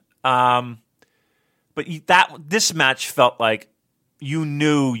honest. But this match felt like you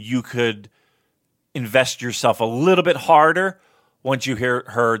knew you could invest yourself a little bit harder once you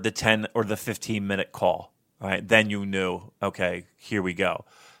heard the 10 or the 15-minute call. Right, then you knew, okay, here we go,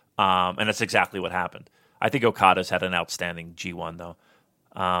 and that's exactly what happened. I think Okada's had an outstanding G1 though.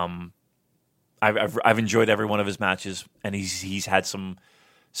 I've enjoyed every one of his matches, and he's had some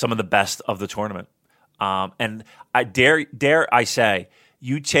of the best of the tournament. And I dare I say,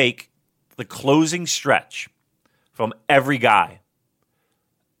 you take the closing stretch from every guy,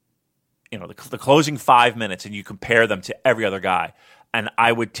 the closing 5 minutes, and you compare them to every other guy, and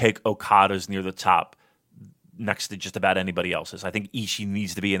I would take Okada's near the top next to just about anybody else's. I think Ishii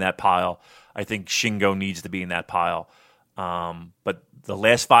needs to be in that pile. I think Shingo needs to be in that pile. But the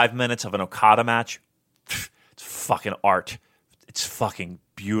last 5 minutes of an Okada match, it's fucking art. It's fucking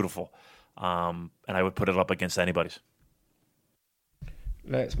beautiful. And I would put it up against anybody's.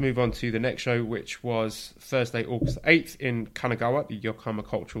 Let's move on to the next show, which was Thursday, August 8th in Kanagawa, the Yokohama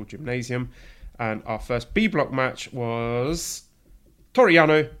Cultural Gymnasium. And our first B block match was Toru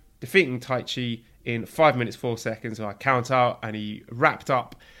Yano defeating Taichi in 5 minutes 4 seconds by count out, and he wrapped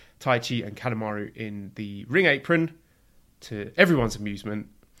up Taichi and Kanemaru in the ring apron to everyone's amusement.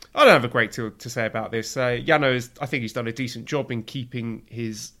 I don't have a great deal to say about this. Yano, I think he's done a decent job in keeping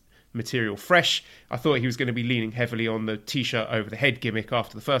his material fresh. I thought he was going to be leaning heavily on the t-shirt over the head gimmick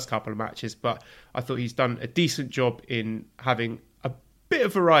after the first couple of matches, but I thought he's done a decent job in having a bit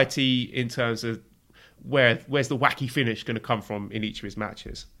of variety in terms of where's the wacky finish going to come from in each of his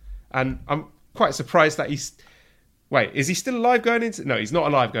matches. And I'm quite surprised that is he still alive going into... No, he's not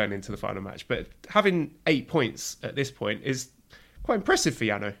alive going into the final match, but having 8 points at this point is quite impressive for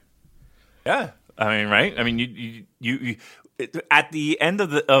Yano. Yeah, I mean, right? I mean, you at the end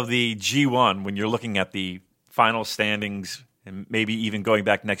of the G1, when you're looking at the final standings, and maybe even going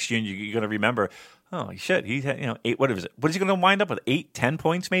back next year, you're going to remember, oh shit, he had 8. What is it? What is he going to wind up with? 8, 10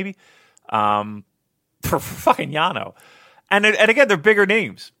 points maybe for fucking Yano, and again, they're bigger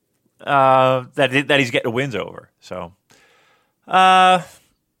names that he's getting wins over. So,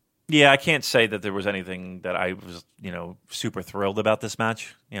 yeah, I can't say that there was anything that I was, super thrilled about this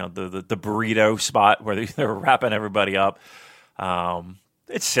match. The burrito spot where they're wrapping everybody up.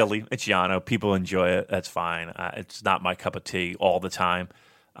 It's silly. It's Yano. People enjoy it. That's fine. It's not my cup of tea all the time.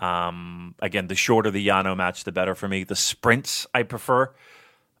 Again, the shorter the Yano match, the better for me. The sprints I prefer.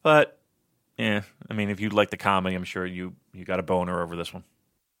 But, yeah, I mean, if you like the comedy, I'm sure you got a boner over this one.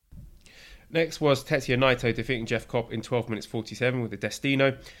 Next was Tetsuya Naito defeating Jeff Cobb in 12 minutes 47 with the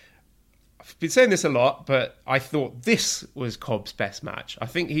Destino. I've been saying this a lot, but I thought this was Cobb's best match. I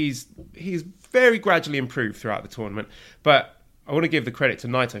think he's very gradually improved throughout the tournament, but I want to give the credit to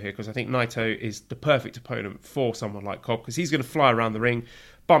Naito here because I think Naito is the perfect opponent for someone like Cobb because he's going to fly around the ring,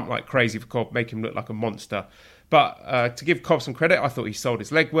 bump like crazy for Cobb, make him look like a monster. But to give Cobb some credit, I thought he sold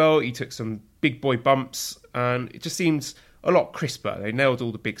his leg well. He took some big boy bumps, and it just seems a lot crisper. They nailed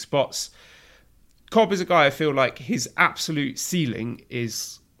all the big spots. Cobb is a guy I feel like his absolute ceiling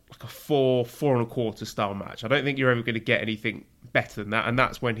is like a 4.25 style match. I don't think you're ever going to get anything better than that, and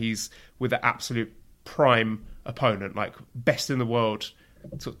that's when he's with an absolute prime opponent, like best in the world,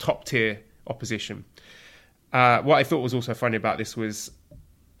 sort of top tier opposition. What I thought was also funny about this was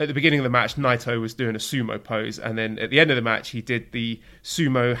at the beginning of the match, Naito was doing a sumo pose, and then at the end of the match, he did the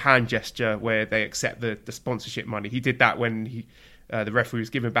sumo hand gesture where they accept the sponsorship money. He did that when the referee was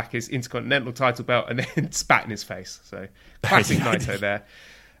giving back his Intercontinental title belt and then spat in his face. So classic Naito there.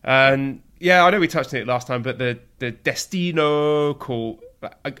 And yeah, I know we touched on it last time, but the Destino call,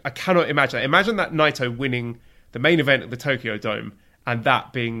 I cannot imagine that. Imagine that Naito winning the main event at the Tokyo Dome and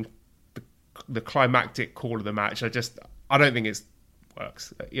that being the climactic call of the match. I don't think it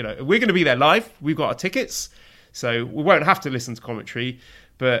works. We're going to be there live. We've got our tickets, so we won't have to listen to commentary.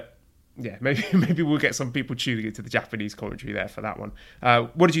 But yeah, maybe we'll get some people tuning into the Japanese commentary there for that one.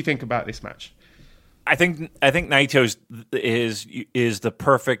 What did you think about this match? I think Naito is the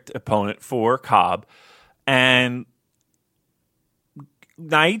perfect opponent for Cobb, and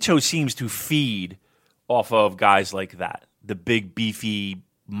Naito seems to feed off of guys like that, the big, beefy,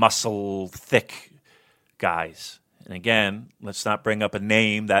 muscle, thick guys. And again, let's not bring up a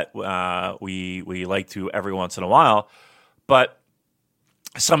name that we like to every once in a while, but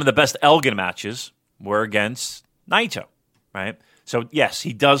some of the best Elgin matches were against Naito, right? So, yes,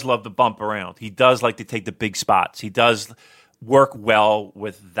 he does love to bump around. He does like to take the big spots. He does work well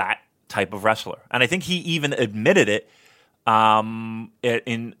with that type of wrestler. And I think he even admitted it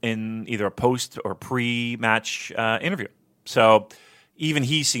in either a post or pre-match interview. So even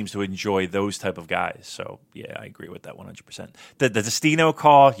he seems to enjoy those type of guys. So, yeah, I agree with that 100%. The Destino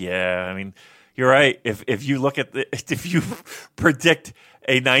call, yeah, I mean, you're right. If you look at if you predict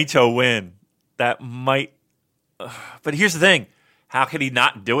a Naito win, that might. But here's the thing: how could he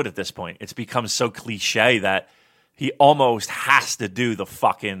not do it at this point? It's become so cliche that he almost has to do the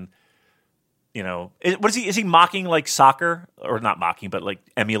fucking. What is he? Is he mocking like soccer, or not mocking, but like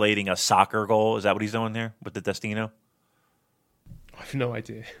emulating a soccer goal? Is that what he's doing there with the Destino? have no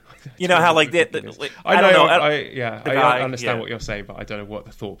idea. You know how like that? I know. don't know. I understand what you're saying, but I don't know what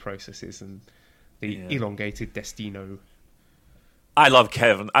the thought process is and the elongated Destino. I love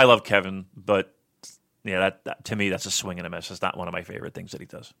Kevin, but yeah, that to me that's a swing and a miss. It's not one of my favorite things that he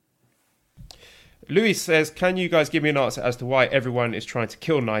does. Louis says, "Can you guys give me an answer as to why everyone is trying to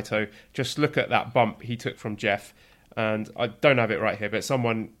kill Naito? Just look at that bump he took from Jeff." And I don't have it right here, but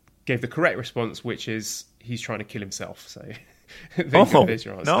someone gave the correct response, which is he's trying to kill himself. So there's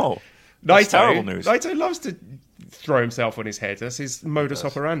your answer. No. That's terrible news. Naito loves to throw himself on his head. That's his modus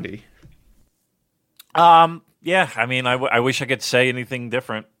operandi. Yeah, I mean, I wish I could say anything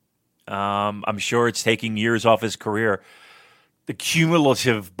different. I'm sure it's taking years off his career. The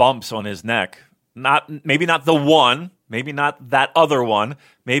cumulative bumps on his neck, maybe not the one, maybe not that other one,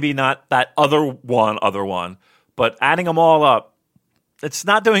 maybe not that other one, but adding them all up, it's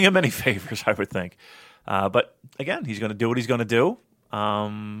not doing him any favors, I would think. But again, he's going to do what he's going to do.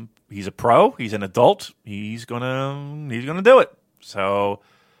 He's a pro. He's an adult. He's gonna do it. So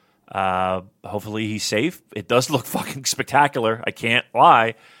hopefully he's safe. It does look fucking spectacular. I can't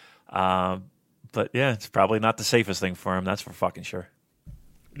lie. But yeah, it's probably not the safest thing for him. That's for fucking sure.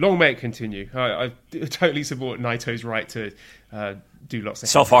 Long may it continue. I totally support Naito's right to do lots of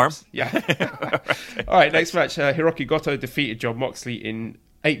self-harm. Yeah. All right, next match. Hiroki Goto defeated Jon Moxley in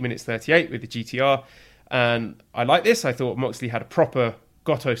 8 minutes 38 with the GTR. And I like this. I thought Moxley had a proper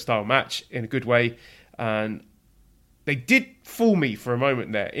Goto-style match in a good way. And they did fool me for a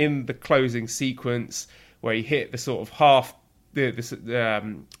moment there in the closing sequence where he hit the sort of half, the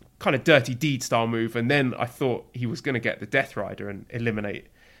kind of dirty deed style move. And then I thought he was going to get the Death Rider and eliminate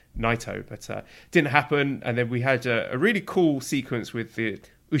Naito. But didn't happen. And then we had a really cool sequence with the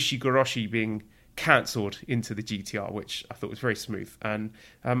Ushigoroshi being cancelled into the GTR, which I thought was very smooth. And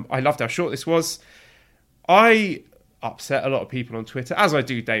I loved how short this was. I upset a lot of people on Twitter, as I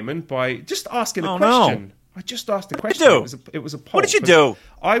do, Damon, by just asking a question. No. I just asked a question. It was a poll. What did you do?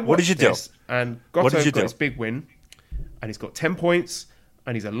 What did you do? And Goto got his big win, and he's got 10 points,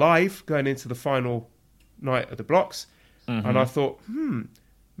 and he's alive going into the final night of the blocks. Mm-hmm. And I thought,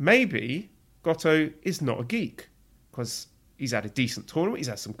 maybe Goto is not a geek because he's had a decent tournament. He's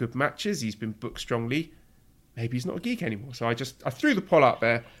had some good matches. He's been booked strongly. Maybe he's not a geek anymore. So I threw the poll out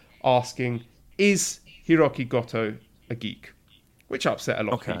there asking, is Hiroki Goto a geek? Which upset a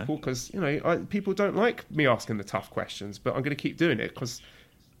lot of people because, people don't like me asking the tough questions, but I'm going to keep doing it because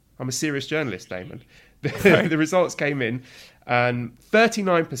I'm a serious journalist, Damon. The results came in and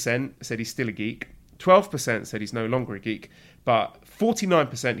 39% said he's still a geek, 12% said he's no longer a geek, but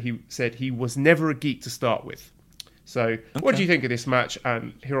 49% he said he was never a geek to start with. So what do you think of this match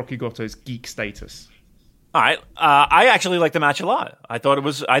and Hiroki Goto's geek status? All right, I actually liked the match a lot. I thought it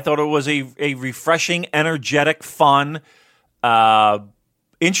was a refreshing, energetic, fun,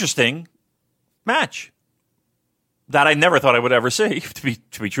 interesting match that I never thought I would ever see.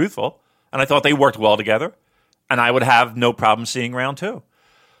 To be truthful, and I thought they worked well together, and I would have no problem seeing round two.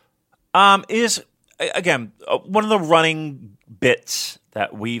 Is again one of the running bits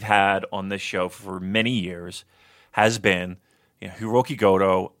that we've had on this show for many years has been Hiroki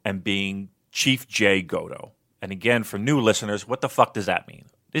Goto and being Chief J Goto. And again, for new listeners, what the fuck does that mean?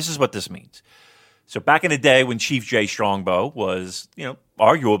 This is what this means. So back in the day when Chief J Strongbow was,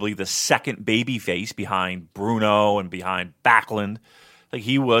 arguably the second babyface behind Bruno and behind Backlund, like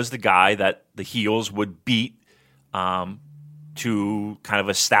he was the guy that the heels would beat to kind of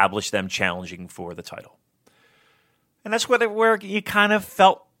establish them challenging for the title. And that's where you kind of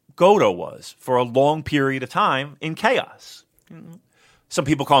felt Goto was for a long period of time in Chaos. Some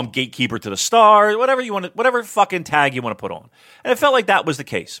people call him gatekeeper to the star, whatever fucking tag you want to put on. And it felt like that was the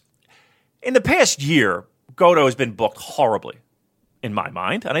case. In the past year, Goto has been booked horribly, in my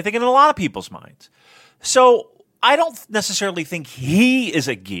mind, and I think in a lot of people's minds. So I don't necessarily think he is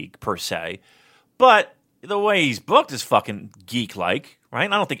a geek, per se, but the way he's booked is fucking geek-like, right?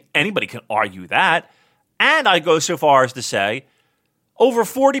 And I don't think anybody can argue that. And I go so far as to say, over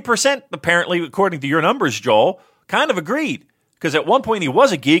 40%, apparently, according to your numbers, Joel, kind of agreed. Because at one point he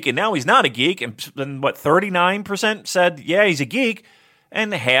was a geek, and now he's not a geek. And then, 39% said, yeah, he's a geek.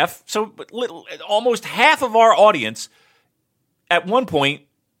 And half, so almost half of our audience at one point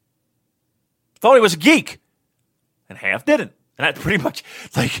thought he was a geek. And half didn't. And that's pretty much,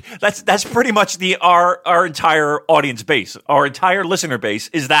 that's pretty much our entire audience base. Our entire listener base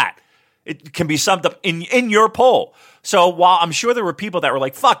is that. It can be summed up in your poll. So while I'm sure there were people that were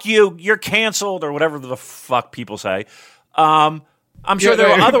like, fuck you, you're canceled, or whatever the fuck people say, I'm sure there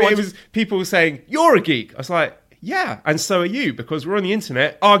were other ones. It was people saying, you're a geek. I was like, yeah, and so are you, because we're on the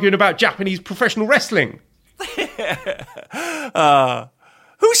internet arguing about Japanese professional wrestling.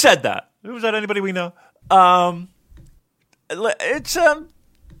 Who said that? Who was that? Anybody we know? It's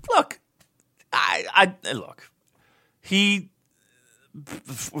look, I look. He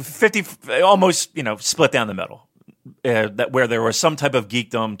 50 almost split down the middle. That where there was some type of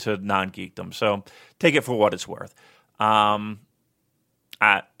geekdom to non-geekdom. So take it for what it's worth.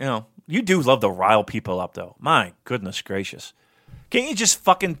 You do love to rile people up, though. My goodness gracious. Can't you just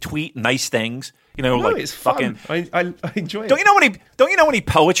fucking tweet nice things? No, like it's fucking. Fun. I enjoy it. Don't you know any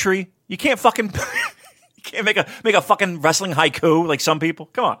poetry? You can't fucking. You can't make a fucking wrestling haiku like some people.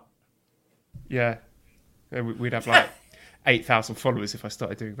 Come on. Yeah, we'd have like 8,000 followers if I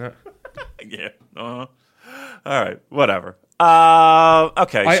started doing that. Yeah. All right. Whatever.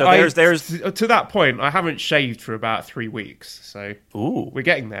 Okay. So there's to that point. I haven't shaved for about 3 weeks, so we're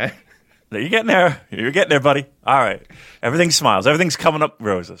getting there. You're getting there. You're getting there, buddy. All right. Everything smiles. Everything's coming up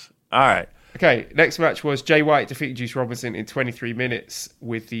roses. All right. Okay. Next match was Jay White defeated Juice Robinson in 23 minutes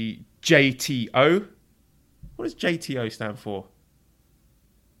with the JTO. What does JTO stand for?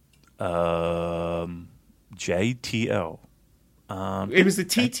 JTO. It was the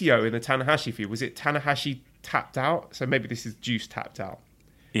TTO in the Tanahashi feud. Was it Tanahashi tapped out? So maybe this is Juice tapped out.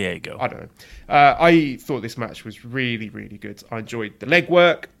 Yeah, you go. I don't know. I thought this match was really, really good. I enjoyed the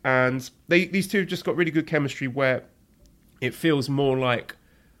legwork, and these two have just got really good chemistry where it feels more like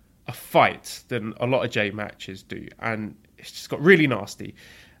a fight than a lot of Jay matches do, and it's just got really nasty.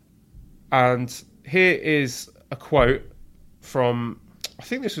 And here is a quote from, I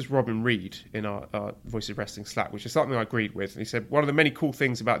think this was Robin Reed in our Voice of Wrestling Slack, which is something I agreed with. And he said, one of the many cool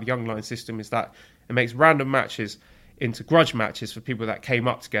things about the Young Lion system is that it makes random matches into grudge matches for people that came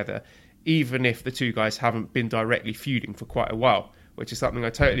up together, even if the two guys haven't been directly feuding for quite a while, which is something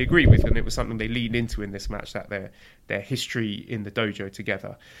I totally agree with. And it was something they leaned into in this match, that their history in the dojo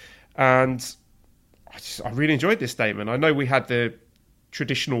together. And I really enjoyed this statement. I know we had the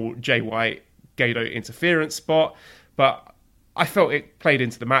traditional Jay White Gato interference spot, but I felt it played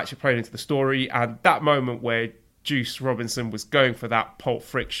into the match, it played into the story, and that moment where Juice Robinson was going for that pulp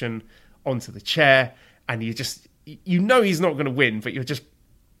friction onto the chair, and you know he's not going to win, but you're just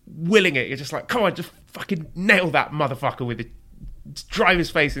willing it. You're just like, come on, just fucking nail that motherfucker with it. Drive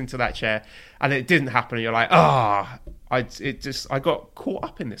his face into that chair, and it didn't happen. And you're like, I got caught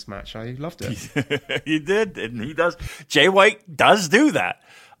up in this match. I loved it. You did, and he does. Jay White does do that,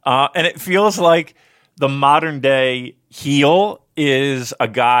 and it feels like the modern day heel is a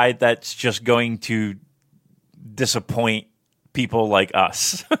guy that's just going to disappoint people like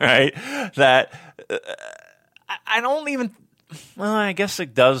us, right? That I don't even. Well, I guess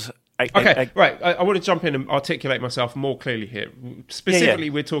it does. Right. I want to jump in and articulate myself more clearly here.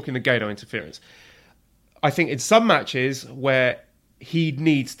 Specifically, we're talking the Gato interference. I think in some matches where he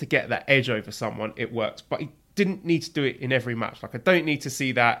needs to get that edge over someone, it works. But he didn't need to do it in every match. Like, I don't need to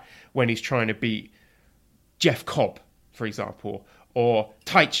see that when he's trying to beat Jeff Cobb, for example, or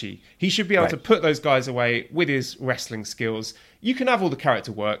Taichi. He should be able to put those guys away with his wrestling skills. You can have all the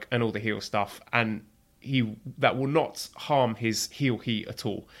character work and all the heel stuff, and that will not harm his heel heat at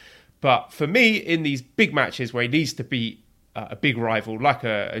all. But for me, in these big matches where he needs to beat a big rival like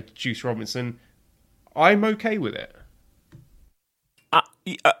a Juice Robinson, I'm okay with it.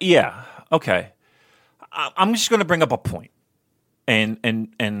 Yeah, okay. I'm just going to bring up a point, and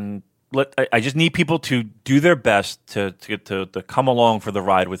I just need people to do their best to come along for the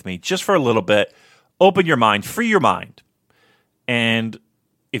ride with me, just for a little bit. Open your mind, free your mind, and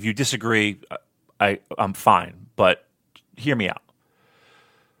if you disagree, I'm fine. But hear me out.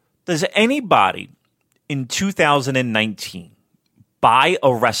 Does anybody in 2019 buy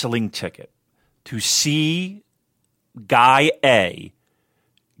a wrestling ticket to see Guy A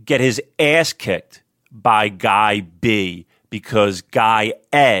get his ass kicked by Guy B because Guy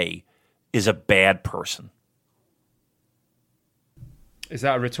A is a bad person? Is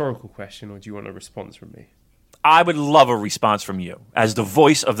that a rhetorical question, or do you want a response from me? I would love a response from you as the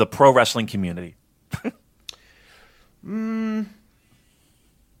voice of the pro wrestling community.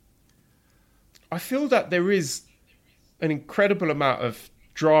 I feel that there is an incredible amount of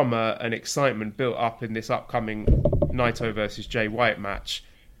drama and excitement built up in this upcoming Naito versus Jay White match,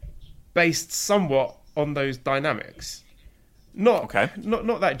 based somewhat on those dynamics. Not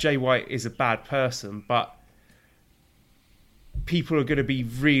that Jay White is a bad person, but people are going to be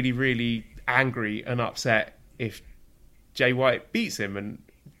really, really angry and upset if Jay White beats him and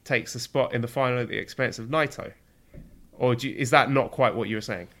takes the spot in the final at the expense of Naito. Or is that not quite what you were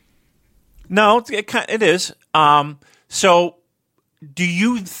saying? No, it is. So do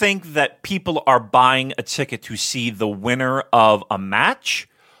you think that people are buying a ticket to see the winner of a match,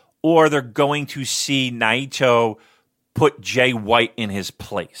 or they're going to see Naito put Jay White in his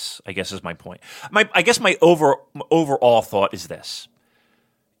place, I guess is my point. I guess my overall thought is this.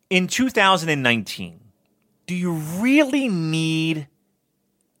 In 2019, do you really need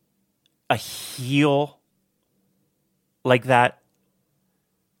a heel like that?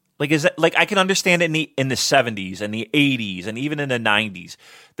 Like, is that, like, I can understand it in the 70s and the 80s and even in the 90s.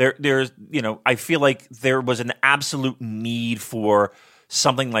 There's, I feel like there was an absolute need for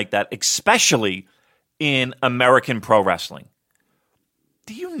something like that, especially in American pro wrestling.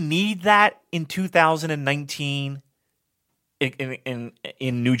 Do you need that in 2019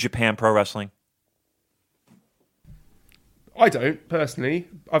 in New Japan Pro Wrestling? I don't, personally.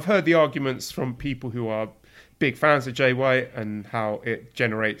 I've heard the arguments from people who are big fans of Jay White and how it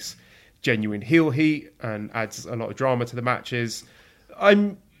generates genuine heel heat and adds a lot of drama to the matches.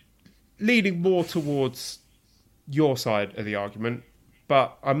 I'm leaning more towards your side of the argument,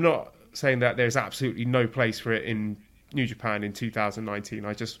 but I'm not saying that there's absolutely no place for it in New Japan in 2019.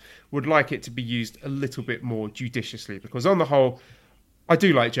 I just would like it to be used a little bit more judiciously, because on the whole, I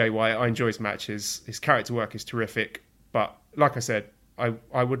do like Jay White. I enjoy his matches. His character work is terrific. But like I said,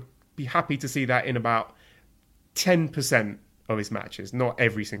 I would be happy to see that in about 10% of his matches, not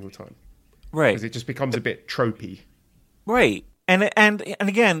every single time. Right. Because it just becomes a bit tropey. Right. And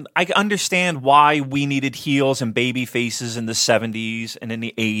again, I understand why we needed heels and baby faces in the 70s and in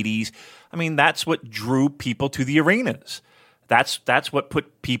the 80s. I mean, that's what drew people to the arenas. That's what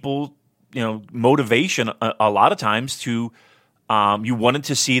put people, motivation a lot of times to, you wanted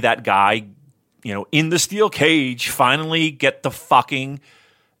to see that guy, in the steel cage finally get the fucking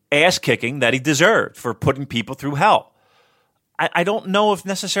ass kicking that he deserved for putting people through hell. I don't know if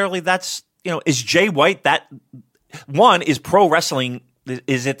necessarily that's, is Jay White that... One, is pro wrestling,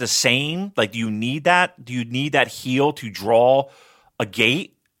 is it the same? Like, do you need that? Do you need that heel to draw a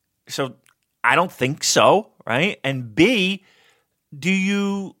gate? So I don't think so, right? And B,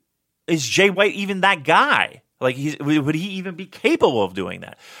 is Jay White even that guy? Like, would he even be capable of doing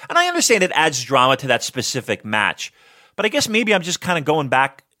that? And I understand it adds drama to that specific match, but I guess maybe I'm just kind of going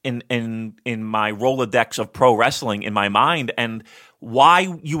back in my Rolodex of pro wrestling in my mind, and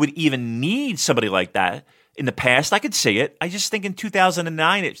why you would even need somebody like that. In the past, I could see it. I just think in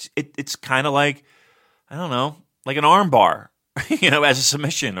 2009, it's kind of like, I don't know, like an arm bar, as a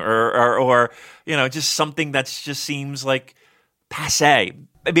submission, or just something that just seems like passe.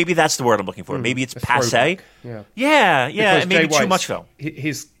 Maybe that's the word I'm looking for. Maybe it's passe. Yeah, and maybe too much though.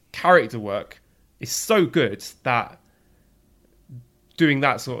 His character work is so good that doing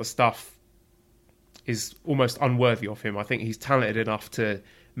that sort of stuff is almost unworthy of him. I think he's talented enough to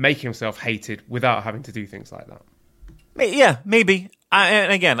make himself hated without having to do things like that. Yeah, maybe.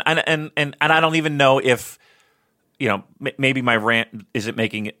 And again, and I don't even know if, maybe my rant isn't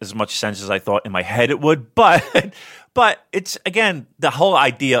making as much sense as I thought in my head it would. But it's, again, the whole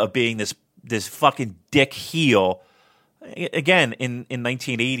idea of being this fucking dick heel. Again, in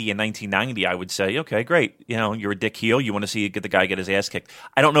 1980 and 1990, I would say, okay, great. You're a dick heel. You want to see the guy get his ass kicked.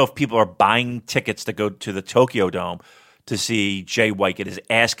 I don't know if people are buying tickets to go to the Tokyo Dome to see Jay White get his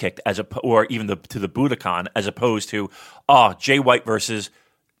ass kicked, or even to the Budokan, as opposed to, Jay White versus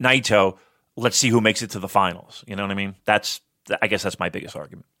Naito, let's see who makes it to the finals. You know what I mean? I guess that's my biggest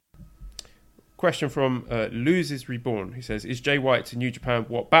argument. Question from Loses Reborn, who says, is Jay White to New Japan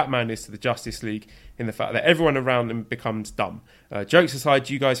what Batman is to the Justice League, in the fact that everyone around him becomes dumb? Jokes aside,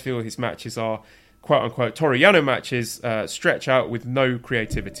 do you guys feel his matches are quote-unquote Toru Yano matches, stretch out with no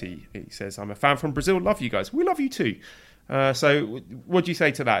creativity? He says, I'm a fan from Brazil, love you guys. We love you too. So what do you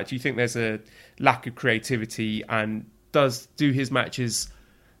say to that? Do you think there's a lack of creativity, and do his matches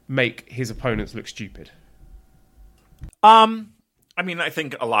make his opponents look stupid? I mean, I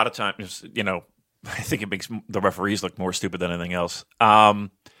think a lot of times, I think it makes the referees look more stupid than anything else. No,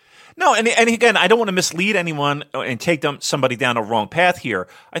 and again, I don't want to mislead anyone and take somebody down a wrong path here.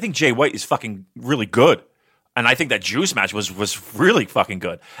 I think Jay White is fucking really good. And I think that Juice match was really fucking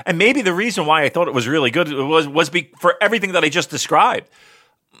good. And maybe the reason why I thought it was really good was for everything that I just described.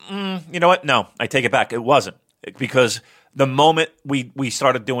 You know what? No, I take it back. It wasn't. Because the moment we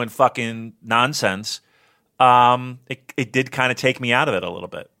started doing fucking nonsense, it did kind of take me out of it a little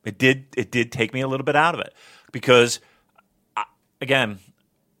bit. It did take me a little bit out of it. Because, again,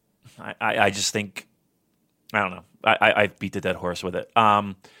 I just think, I don't know. I beat the dead horse with it.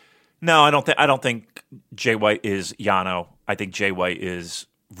 No, I don't think Jay White is Yano. I think Jay White is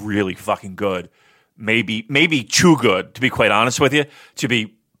really fucking good. Maybe too good, to be quite honest with you, to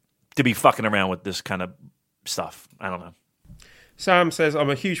be fucking around with this kind of stuff. I don't know. Sam says,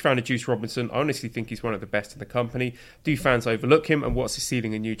 I'm a huge fan of Juice Robinson. I honestly think he's one of the best in the company. Do fans overlook him, and what's his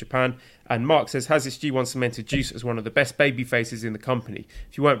ceiling in New Japan? And Mark says, has this G1 cemented Juice as one of the best baby faces in the company?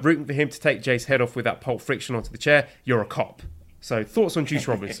 If you weren't rooting for him to take Jay's head off with that Pulp Friction onto the chair, you're a cop. So thoughts on Juice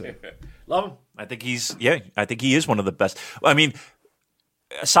Robinson? Love him. I think he is one of the best. I mean,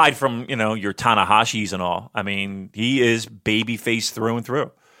 aside from, your Tanahashis and all, I mean, he is babyface through and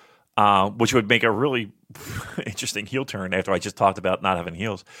through, which would make a really interesting heel turn after I just talked about not having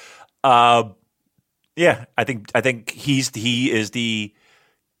heels. I think he is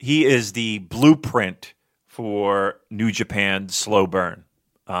the blueprint for New Japan's slow burn.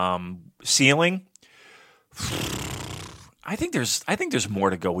 Ceiling, I think there's more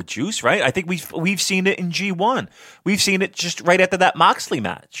to go with Juice, right? I think we've seen it in G1. We've seen it just right after that Moxley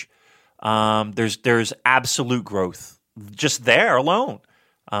match. There's absolute growth just there alone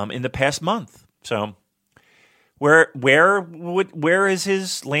in the past month. So where is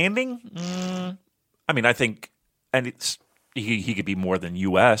his landing? I mean, I think, and he could be more than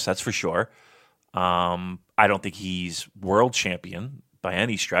US, that's for sure. I don't think he's world champion by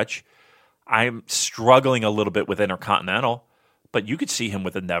any stretch. I'm struggling a little bit with Intercontinental, but you could see him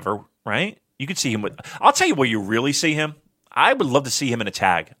with a Never, right? You could see him with. I'll tell you where you really see him. I would love to see him in a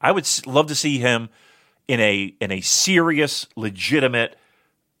tag. I would love to see him in a serious, legitimate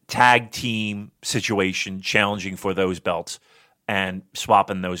tag team situation, challenging for those belts and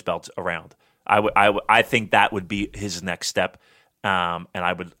swapping those belts around. I think that would be his next step, and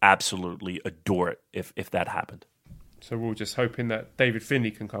I would absolutely adore it if that happened. So we're all just hoping that David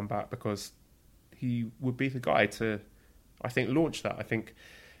Finlay can come back, because he would be the guy to, I think, launch that. I think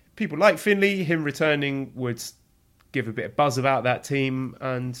people like Finlay, him returning would give a bit of buzz about that team.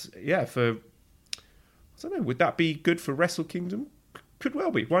 And I don't know, would that be good for Wrestle Kingdom? Could well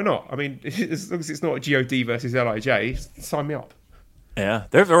be. Why not? I mean, as long as it's not GOD versus LIJ, sign me up. Yeah,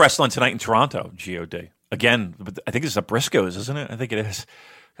 they're wrestling tonight in Toronto, GOD. Again, I think it's the Briscoes, isn't it? I think it is.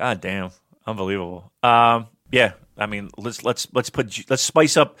 God damn. Unbelievable. Yeah, I mean, let's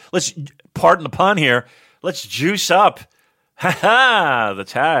spice up. Let's, pardon the pun here, let's juice up. The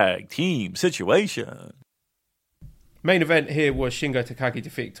tag team situation. Main event here was Shingo Takagi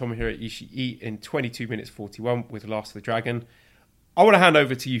defeating Tomohiro Ishii in 22 minutes 41 with Last of the Dragon. I want to hand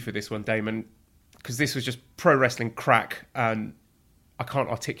over to you for this one, Damon, because this was just pro wrestling crack, and I can't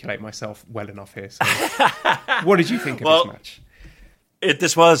articulate myself well enough here. So. What did you think of this match?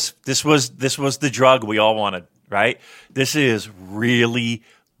 This was the drug we all wanted, right? This is really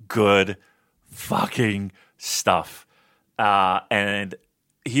good fucking stuff. And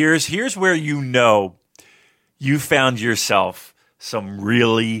here's where you found yourself some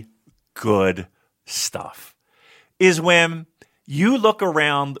really good stuff. Is when you look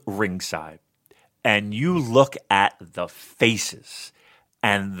around ringside and you look at the faces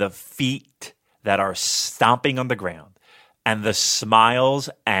and the feet that are stomping on the ground, and the smiles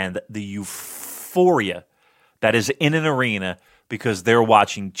and the euphoria that is in an arena because they're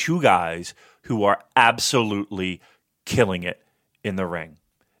watching two guys who are absolutely killing it in the ring.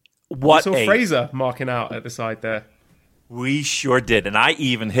 We saw Fraser marking out at the side there. We sure did. And I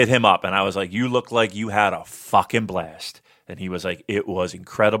even hit him up, and I was like, you look like you had a fucking blast. And he was like, it was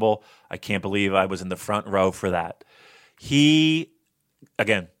incredible. I can't believe I was in the front row for that. He,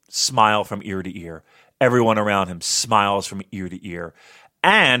 again, smile from ear to ear. Everyone around him smiles from ear to ear.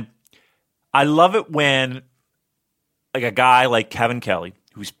 And I love it when like a guy like Kevin Kelly,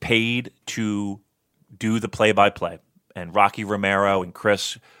 who's paid to do the play-by-play, and Rocky Romero and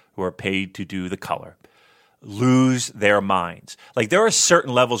Chris, who are paid to do the color, lose their minds. Like, there are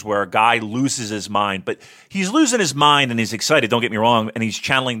certain levels where a guy loses his mind, but he's losing his mind and he's excited, don't get me wrong, and he's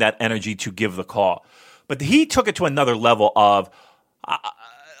channeling that energy to give the call. But he took it to another level of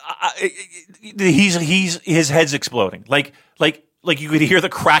his head's exploding. Like you could hear the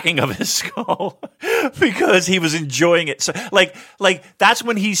cracking of his skull because he was enjoying it. So like that's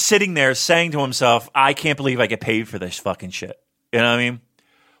when he's sitting there saying to himself, I can't believe I get paid for this fucking shit. You know what I mean?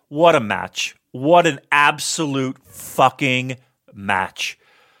 What a match. What an absolute fucking match.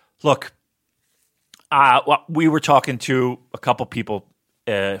 Look, we were talking to a couple people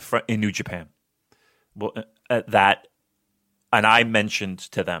in New Japan. Well, and I mentioned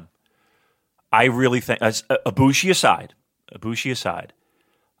to them, I really think, as Ibushi aside,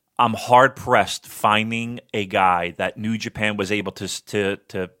 I'm hard pressed finding a guy that New Japan was able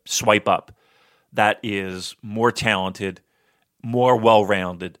to swipe up that is more talented, more well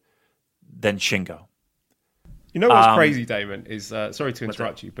rounded than Shingo. You know what's crazy, Damon? Is sorry to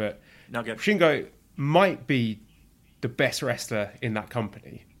interrupt you, but Shingo might be the best wrestler in that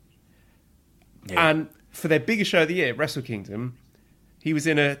company, and for their biggest show of the year, Wrestle Kingdom, He was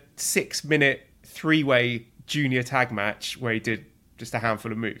in a 6-minute 3-way junior tag match where he did just a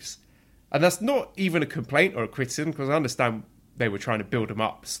handful of moves. And that's not even a complaint or a criticism, because I understand they were trying to build him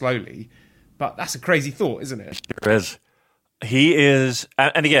up slowly. But that's a crazy thought, isn't it? Sure is. He is,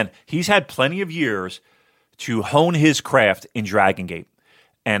 and again, he's had plenty of years to hone his craft in Dragon Gate.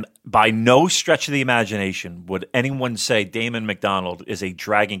 And by no stretch of the imagination would anyone say Damon McDonald is a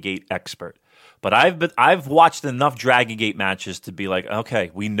Dragon Gate expert. But I've watched enough Dragon Gate matches to be like,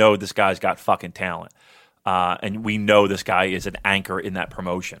 okay, we know this guy's got fucking talent. And we know this guy is an anchor in that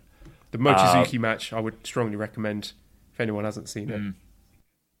promotion. The Mochizuki match, I would strongly recommend if anyone hasn't seen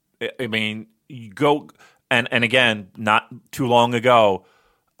it. I mean, you go, and again, not too long ago,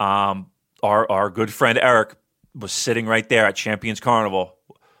 our good friend Eric was sitting right there at Champions Carnival,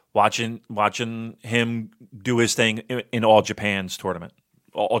 watching him do his thing in All Japan's tournament,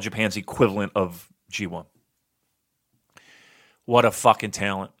 All Japan's equivalent of G1. What a fucking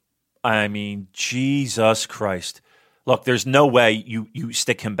talent! I mean, Jesus Christ! Look, there's no way you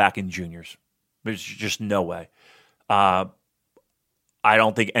stick him back in juniors. There's just no way. I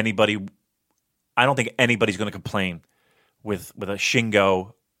don't think anybody's going to complain with a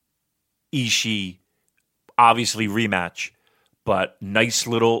Shingo Ishii, obviously rematch, but nice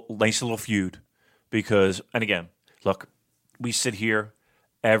little feud. Because, and again, look, we sit here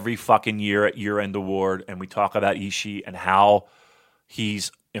every fucking year at Year-End Award and we talk about Ishii and how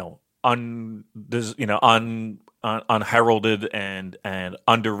he's unheralded and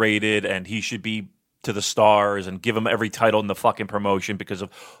underrated, and he should be to the stars and give him every title in the fucking promotion because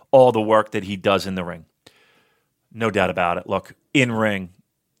of all the work that he does in the ring. No doubt about it. Look, in ring,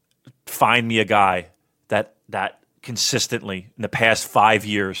 find me a guy that consistently in the past 5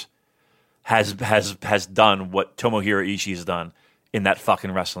 years has done what Tomohiro Ishii has done in that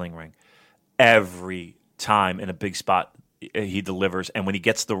fucking wrestling ring. Every time in a big spot he delivers, and when he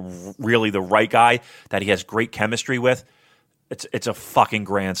gets the right guy that he has great chemistry with, it's a fucking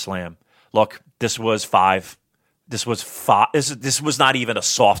grand slam. Look, this was 5. This was 5. This was not even a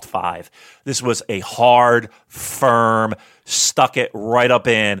soft 5. This was a hard, firm, stuck it right up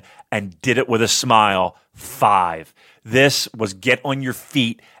in and did it with a smile 5. This was get on your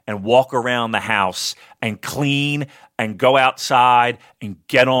feet and walk around the house and clean and go outside and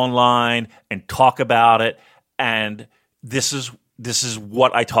get online and talk about it. And this is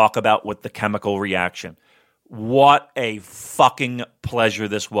what I talk about with the chemical reaction. What a fucking pleasure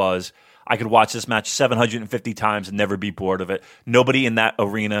this was. I could watch this match 750 times and never be bored of it. Nobody in that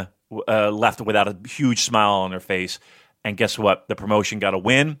arena left without a huge smile on their face. And guess what? The promotion got a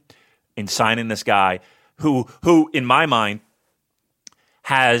win in signing this guy who in my mind,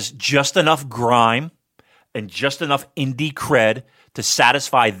 has just enough grime and just enough indie cred to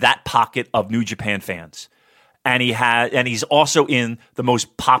satisfy that pocket of New Japan fans. And he's also in the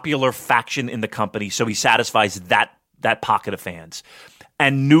most popular faction in the company, so he satisfies that pocket of fans.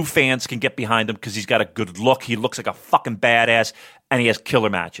 And new fans can get behind him because he's got a good look. He looks like a fucking badass, and he has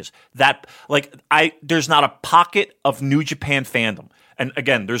killer matches. There's not a pocket of New Japan fandom. And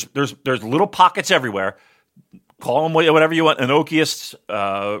again, there's little pockets everywhere. Call them whatever you want, Enochiists,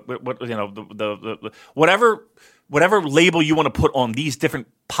 whatever label you want to put on these different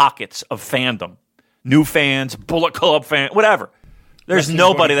pockets of fandom. New fans, Bullet Club fan, whatever. There's Wrestling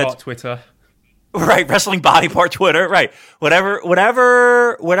nobody Body that's Part Twitter. Right, Wrestling Body Part Twitter, right.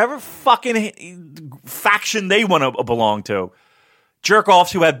 Whatever fucking faction they want to belong to.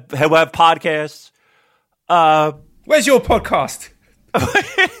 Jerk-offs who have podcasts. Where's your podcast?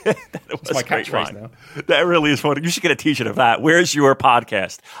 That's my catchphrase now. That really is funny. You should get a t-shirt of that. Where's your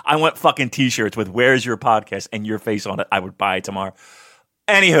podcast? I want fucking t-shirts with where's your podcast and your face on it. I would buy it tomorrow.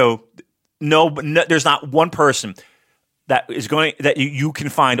 Anywho, no, there's not one person that you can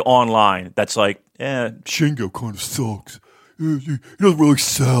find online that's like, Shingo kind of sucks. He doesn't really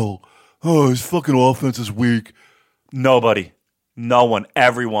sell. Oh, his fucking offense is weak. Nobody. No one.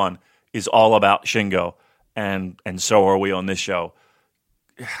 Everyone is all about Shingo. And so are we on this show.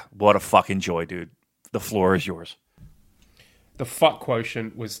 What a fucking joy, dude. The floor is yours. The fuck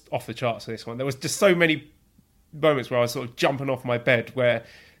quotient was off the charts for this one. There was just so many moments where I was sort of jumping off my bed where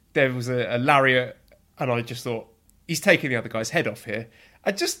there was a lariat and I just thought, he's taking the other guy's head off here.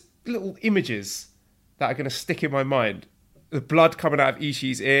 And just little images that are going to stick in my mind. The blood coming out of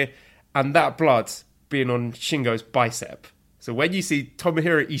Ishii's ear and that blood being on Shingo's bicep. So when you see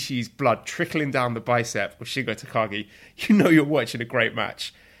Tomohiro Ishii's blood trickling down the bicep of Shingo Takagi, you know you're watching a great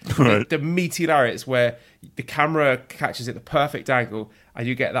match. Right. The meaty lariats where the camera catches at the perfect angle and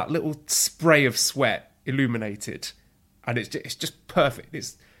you get that little spray of sweat illuminated. And it's just perfect.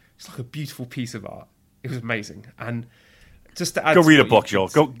 It's like a beautiful piece of art. It was amazing. And just to add Go to read a what book, Joel.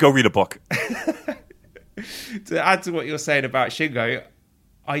 Go read a book. To add to what you're saying about Shingo,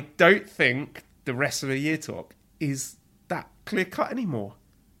 I don't think the rest of the year talk is that clear cut anymore.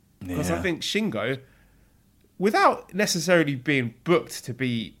 Because I think Shingo, without necessarily being booked to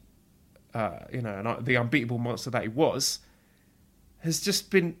be, the unbeatable monster that he was, has just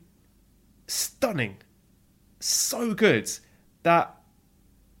been stunning, so good that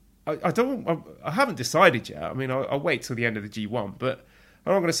I haven't decided yet. I mean, I'll wait till the end of the G1, but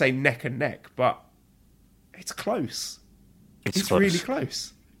I'm not going to say neck and neck, but it's close. It's close. Really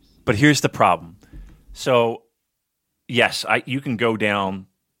close. But here's the problem. So, yes, you can go down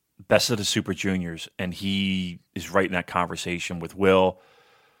Best of the Super Juniors, and he is right in that conversation with Will.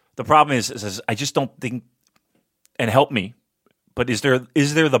 The problem is I just don't think, and help me, but is there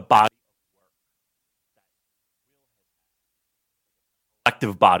the body,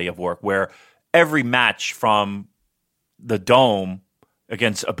 collective body of work where every match from the Dome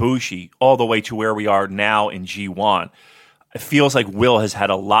against Ibushi all the way to where we are now in G1, it feels like Will has had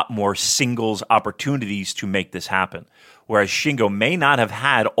a lot more singles opportunities to make this happen, whereas Shingo may not have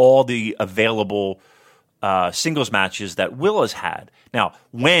had all the available singles matches that Will has had. Now,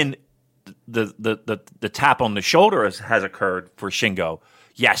 when the tap on the shoulder has occurred for Shingo,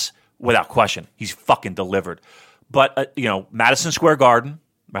 yes, without question, he's fucking delivered. But Madison Square Garden,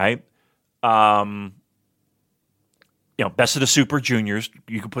 right? Best of the Super Juniors.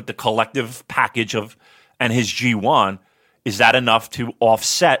 You could put the collective package and his G1. Is that enough to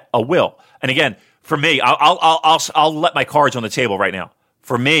offset a Will? And again, for me, I'll let my cards on the table right now.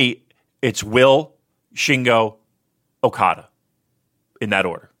 For me, it's Will, Shingo, Okada, in that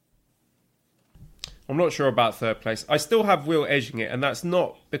order. I'm not sure about third place. I still have Will edging it, and that's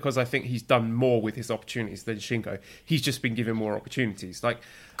not because I think he's done more with his opportunities than Shingo. He's just been given more opportunities. Like,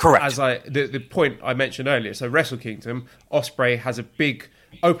 correct. As the point I mentioned earlier. So Wrestle Kingdom, Ospreay has a big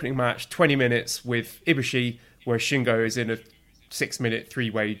opening match, 20 minutes with Ibushi, where Shingo is in a 6-minute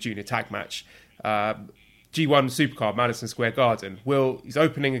 3-way junior tag match. G1 Supercard, Madison Square Garden. Will is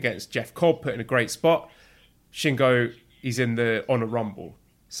opening against Jeff Cobb, put in a great spot. Shingo is in the Honor Rumble.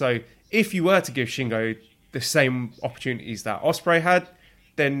 So if you were to give Shingo the same opportunities that Ospreay had,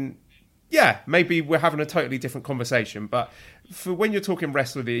 then yeah, maybe we're having a totally different conversation. But for when you're talking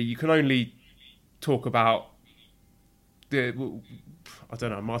Wrestler of the Year, you can only talk about I don't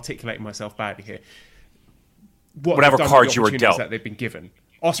know, I'm articulating myself badly here. Whatever cards you were dealt that they've been given.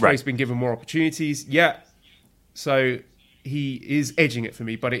 Ospreay's been given more opportunities, yeah. So he is edging it for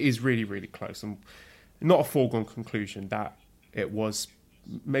me, but it is really, really close. And not a foregone conclusion that it was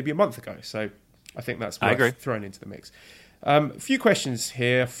maybe a month ago. So I think that's worth throwing into the mix. A few questions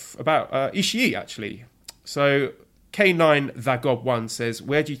here about Ishii, actually. So K9 Vagob1 says,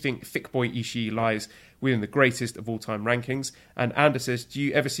 where do you think Thick Boy Ishii lies within the greatest of all-time rankings? And Ander says, do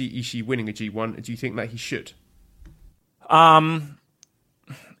you ever see Ishii winning a G1? And do you think that he should?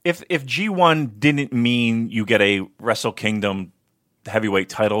 If G1 didn't mean you get a Wrestle Kingdom heavyweight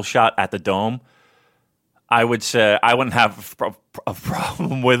title shot at the Dome, I would say I wouldn't have a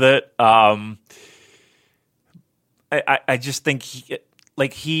problem with it. I just think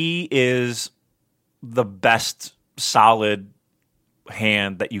he is the best solid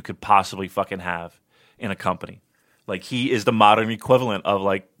hand that you could possibly fucking have in a company. Like, he is the modern equivalent of,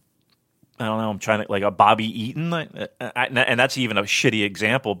 like, I don't know, I'm trying to, like, a Bobby Eaton, and that's even a shitty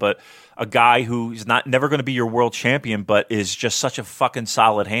example, but a guy who's never going to be your world champion, but is just such a fucking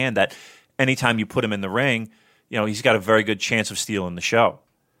solid hand that anytime you put him in the ring, he's got a very good chance of stealing the show.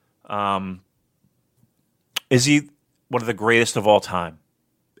 Is he one of the greatest of all time?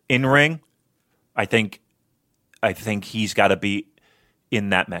 In ring, I think he's got to be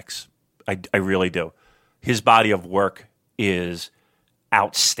in that mix. I really do. His body of work is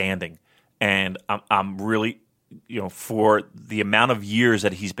outstanding. And I'm really, for the amount of years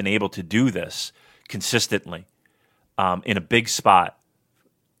that he's been able to do this consistently in a big spot,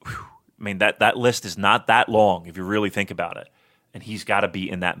 I mean, that list is not that long if you really think about it. And he's got to be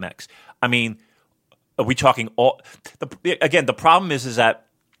in that mix. I mean, are we talking all... Again, the problem is that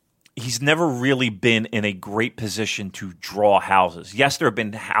he's never really been in a great position to draw houses. Yes, there have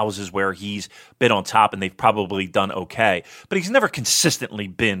been houses where he's been on top and they've probably done okay, but he's never consistently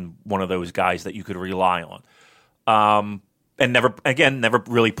been one of those guys that you could rely on. And never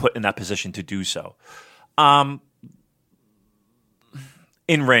really put in that position to do so.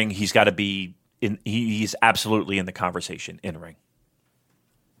 In ring, he's got to be he's absolutely in the conversation in ring.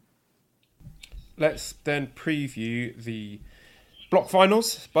 Let's then preview the block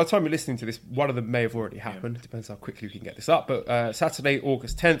finals. By the time you're listening to this, one of them may have already happened. It depends how quickly we can get this up. But Saturday,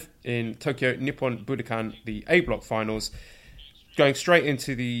 August 10th in Tokyo Nippon Budokan, the A block finals. going straight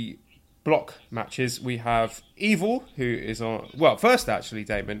into the block matches, we have Evil, who is on... Well, first, actually,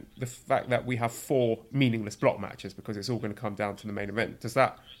 Damon, the fact that we have 4 meaningless block matches because it's all going to come down to the main event. Does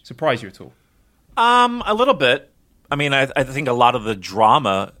that surprise you at all? A little bit. I mean, I think a lot of the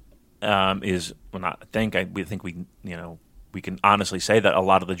drama is... Well, not I think. We think we can honestly say that a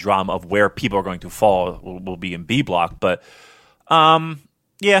lot of the drama of where people are going to fall will be in B block. But,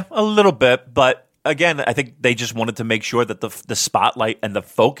 yeah, a little bit. But, again, I think they just wanted to make sure that the spotlight and the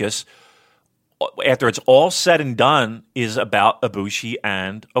focus, after it's all said and done, is about Ibushi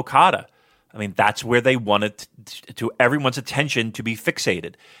and Okada. I mean, that's where they wanted to everyone's attention to be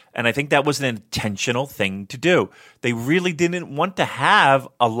fixated. And I think that was an intentional thing to do. They really didn't want to have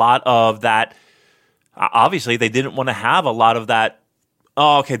a lot of that. Obviously, they didn't want to have a lot of that,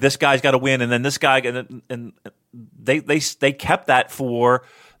 oh, okay, this guy's got to win, and then this guy, and they kept that for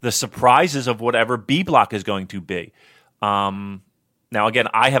the surprises of whatever B block is going to be. Now, again,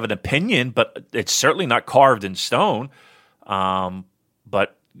 I have an opinion, but it's certainly not carved in stone.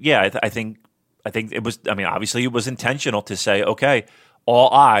 But yeah, I think it was. I mean, obviously, it was intentional to say, okay, all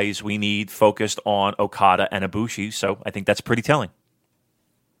eyes we need focused on Okada and Ibushi. So I think that's pretty telling.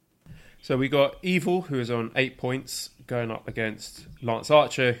 So we got Evil, who is on 8 points, going up against Lance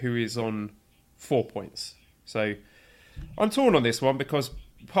Archer, who is on 4 points. So I'm torn on this one because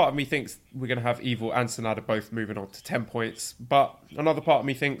part of me thinks we're going to have Evil and Sanada both moving on to 10 points. But another part of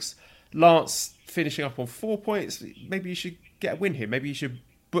me thinks Lance finishing up on 4 points, maybe you should get a win here. Maybe you should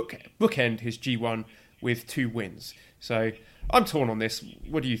bookend his G1 with 2 wins. So I'm torn on this.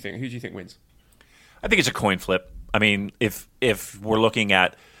 What do you think? Who do you think wins? I think it's a coin flip. I mean, if we're looking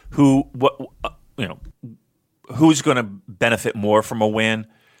at who's going to benefit more from a win,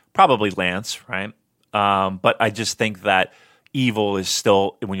 probably Lance, right? But I just think that Evil is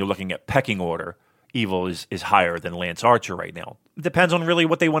still, when you're looking at pecking order, Evil is higher than Lance Archer right now. It depends on really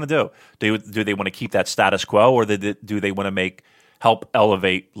what they want to do. Do they want to keep that status quo, or do they want to help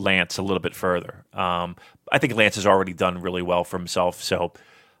elevate Lance a little bit further? I think Lance has already done really well for himself. So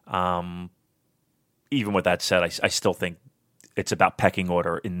even with that said, I still think it's about pecking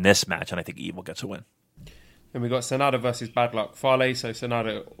order in this match, and I think Evil gets a win. Then we got Sanada versus Bad Luck Fale. So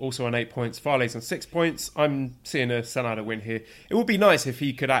Sanada also on 8 points. Fale's on 6 points. I'm seeing a Sanada win here. It would be nice if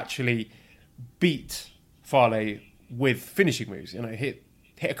he could actually beat Fale with finishing moves. Hit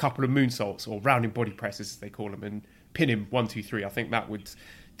a couple of moonsaults or rounding body presses, as they call them, and pin him 1, 2, 3. I think that would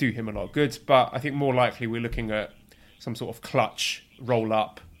do him a lot of good. But I think more likely we're looking at some sort of clutch, roll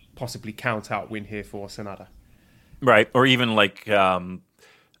up, possibly count out win here for Sanada. Right, or even like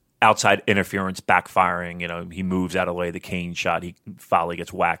outside interference backfiring. He moves out of the way, the cane shot. Fale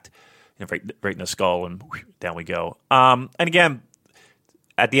gets whacked right in the skull, and down we go. And again,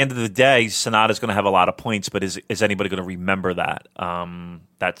 at the end of the day, Sanada's going to have a lot of points, but is anybody going to remember that?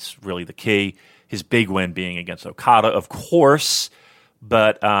 That's really the key. His big win being against Okada, of course,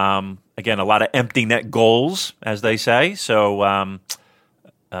 but again, a lot of empty net goals, as they say. So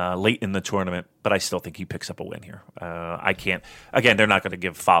late in the tournament, but I still think he picks up a win here. I can't. Again, they're not going to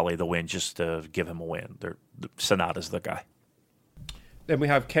give Fale the win just to give him a win. Sanada's the guy. Then we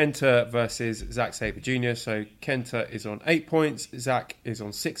have Kenta versus Zack Sabre Jr. So Kenta is on 8 points. Zack is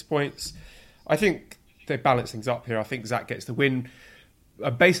on 6 points. I think they balance things up here. I think Zack gets the win.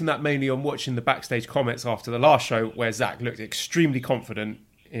 I'm basing that mainly on watching the backstage comments after the last show where Zack looked extremely confident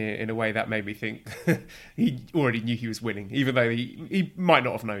in a way that made me think he already knew he was winning, even though he might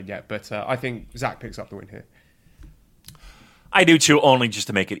not have known yet. But I think Zack picks up the win here. I do too, only just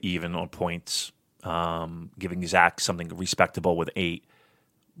to make it even on points. Giving Zack something respectable with 8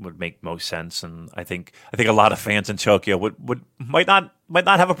 would make most sense, and I think a lot of fans in Tokyo might not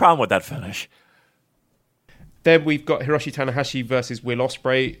have a problem with that finish. Then we've got Hiroshi Tanahashi versus Will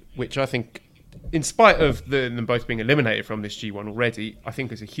Ospreay, which I think, in spite of them both being eliminated from this G1 already, I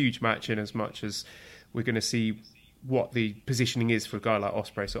think is a huge match in as much as we're going to see what the positioning is for a guy like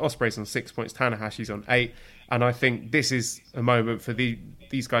Ospreay. So Ospreay's on 6 points, Tanahashi's on 8, and I think this is a moment for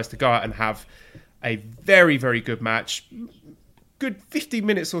these guys to go out and have a very, very good match. Good 15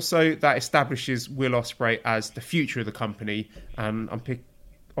 minutes or so that establishes Will Ospreay as the future of the company, and I'm picking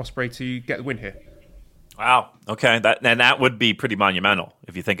Ospreay to get the win here. Wow. Okay. That would be pretty monumental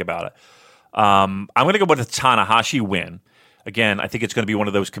if you think about it. I'm going to go with a Tanahashi win. Again, I think it's going to be one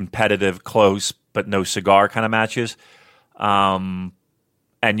of those competitive, close, but no cigar kind of matches. And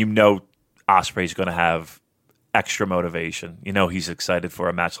Ospreay's going to have extra motivation. He's excited for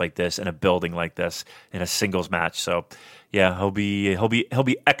a match like this in a building like this in a singles match. So, yeah, he'll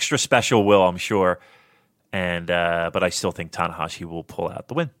be extra special, Will, I'm sure. And but I still think Tanahashi will pull out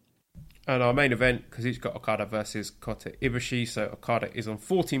the win. And our main event, Kazuchika Okada versus Kota Ibushi. So Okada is on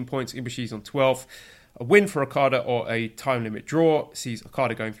 14 points, Ibushi's on 12. A win for Okada or a time limit draw sees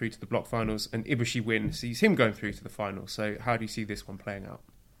Okada going through to the block finals, and Ibushi win sees him going through to the finals. So how do you see this one playing out?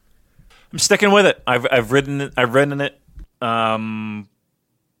 I'm sticking with it. I've ridden it for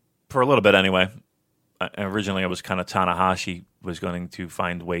a little bit anyway. Originally, I was kind of Tanahashi was going to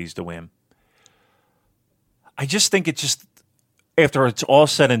find ways to win. I just think after it's all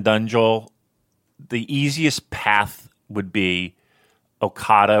said and done, Joel, the easiest path would be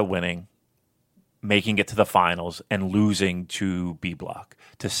Okada winning, making it to the finals, and losing to B Block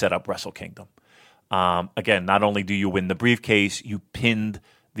to set up Wrestle Kingdom. Again, not only do you win the briefcase, you pinned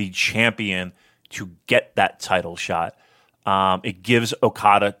the champion to get that title shot. It gives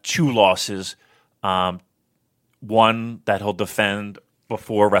Okada 2 losses, one that he'll defend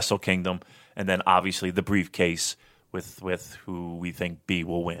before Wrestle Kingdom, and then obviously the briefcase with who we think B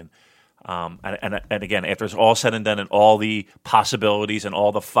will win. And again, after it's all said and done and all the possibilities and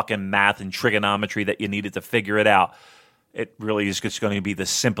all the fucking math and trigonometry that you needed to figure it out, it really is just going to be the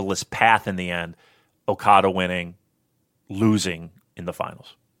simplest path in the end. Okada winning, losing in the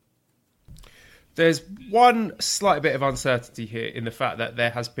finals. There's one slight bit of uncertainty here in the fact that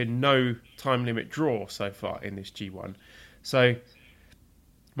there has been no time limit draw so far in this G1. So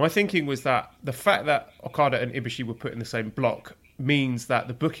my thinking was that the fact that Okada and Ibushi were put in the same block means that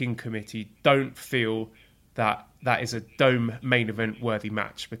the booking committee don't feel that that is a Dome main event worthy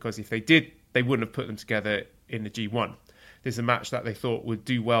match, because if they did, they wouldn't have put them together in the G1. There's a match that they thought would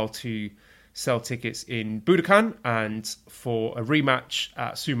do well to sell tickets in Budokan and for a rematch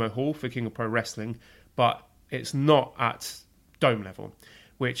at Sumo Hall for King of Pro Wrestling, but it's not at Dome level,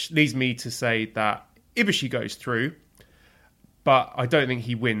 which leads me to say that Ibushi goes through, but I don't think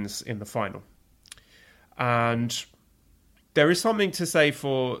he wins in the final. And there is something to say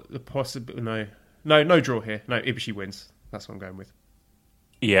for the possible... No draw here. No, Ibushi wins. That's what I'm going with.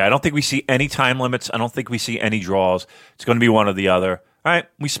 Yeah, I don't think we see any time limits. I don't think we see any draws. It's going to be one or the other. All right,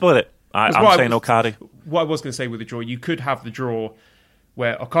 we split it. I'm saying Okada. What I was going to say with the draw, you could have the draw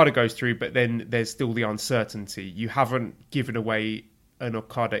where Okada goes through, but then there's still the uncertainty. You haven't given away an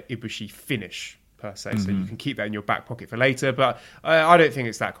Okada-Ibushi finish, per se, so you can keep that in your back pocket for later. But I don't think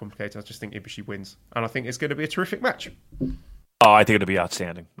it's that complicated. I just think Ibushi wins, and I think it's going to be a terrific match. Oh, I think it'll be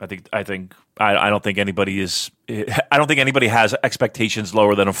outstanding. I don't think anybody is. I don't think anybody has expectations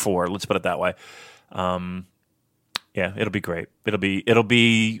lower than a 4. Let's put it that way. Yeah, it'll be great. It'll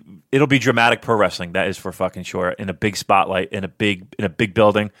be dramatic pro wrestling. That is for fucking sure. In a big spotlight, in a big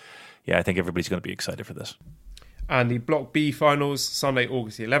building. Yeah, I think everybody's going to be excited for this. And the Block B finals, Sunday,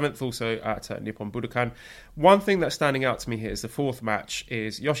 August the 11th, also at Nippon Budokan. One thing that's standing out to me here is the 4th match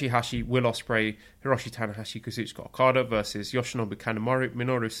is Yoshihashi, Will Ospreay, Hiroshi Tanahashi, Kazuchika Okada versus Yoshinobu Kanemaru,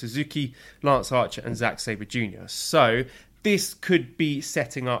 Minoru Suzuki, Lance Archer, and Zack Sabre Jr. So this could be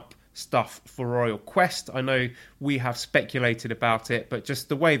setting up stuff for Royal Quest. I know we have speculated about it, but just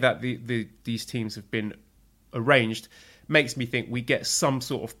the way that these teams have been arranged makes me think we get some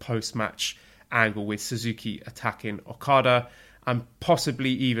sort of post-match angle with Suzuki attacking Okada and possibly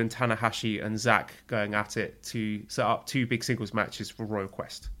even Tanahashi and Zack going at it to set up 2 big singles matches for Royal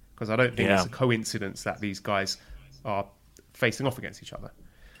Quest, because I don't think it's a coincidence that these guys are facing off against each other.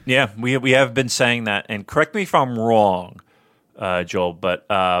 Yeah, we have been saying that, and correct me if I'm wrong, Joel, but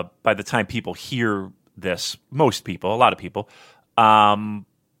by the time people hear this, most people, a lot of people,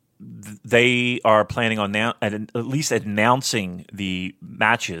 they are planning on now at least announcing the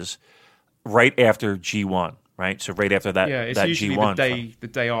matches right after G1, right? So right after that, yeah, it's that usually G1 the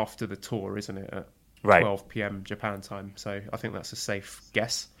day after the tour, isn't it? At right. 12 p.m. Japan time. So I think that's a safe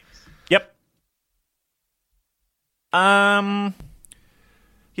guess. Yep. Yeah,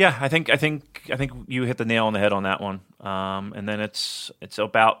 I think you hit the nail on the head on that one. And then it's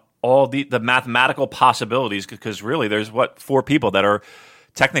about all the mathematical possibilities, because really there's 4 people that are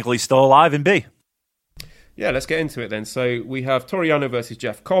technically still alive in B. Yeah, let's get into it then. So we have Toru Yano versus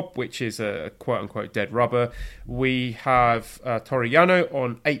Jeff Cobb, which is a quote-unquote dead rubber. We have Toru Yano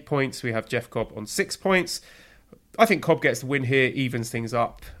on 8 points. We have Jeff Cobb on 6 points. I think Cobb gets the win here, evens things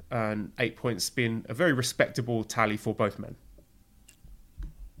up, and 8 points been a very respectable tally for both men.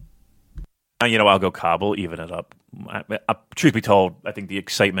 I'll go Cobb. We'll even it up. Truth be told, I think the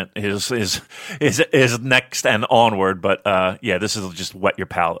excitement is next and onward. But this is just wet your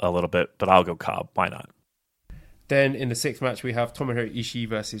palate a little bit. But I'll go Cobb. Why not? Then in the 6th match, we have Tomohiro Ishii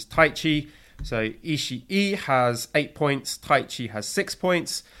versus Taichi. So Ishii has 8 points. Taichi has 6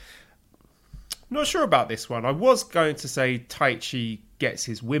 points. Not sure about this one. I was going to say Taichi gets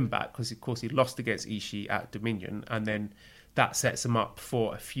his win back because, of course, he lost against Ishii at Dominion, and then that sets him up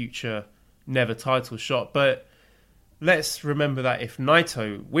for a future never title shot. But let's remember that if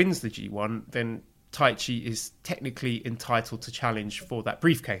Naito wins the G1, then Taichi is technically entitled to challenge for that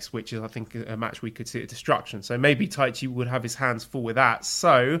briefcase, which is, I think, a match we could see at Destruction. So maybe Taichi would have his hands full with that.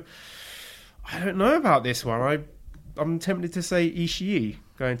 So I don't know about this one. I'm tempted to say Ishii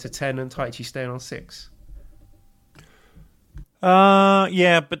going to 10 and Taichi staying on 6.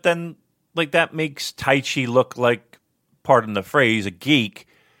 Yeah, but then like that makes Taichi look like, pardon the phrase, a geek,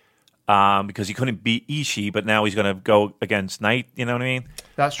 because he couldn't beat Ishii, but now he's going to go against Knight. You know what I mean?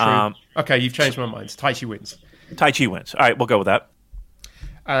 That's true. Okay, you've changed my mind. Taichi wins. Taichi wins. All right, we'll go with that.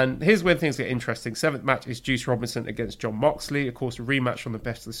 And here's where things get interesting. 7th match is Juice Robinson against John Moxley. Of course, a rematch from the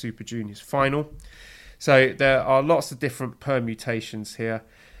Best of the Super Juniors final. So there are lots of different permutations here.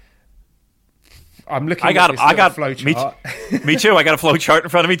 I'm looking at this flow chart. Me too. I got a flow chart in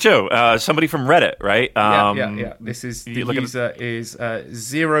front of me too. Somebody from Reddit, right? Yeah. This is the user is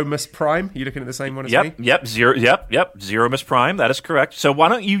Zeromus Prime. Are you looking at the same one as me? Yep. Zeromus Prime. That is correct. So why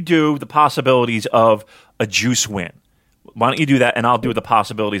don't you do the possibilities of a Juice win? Why don't you do that, and I'll do the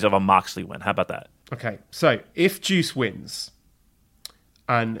possibilities of a Moxley win. How about that? Okay. So if Juice wins,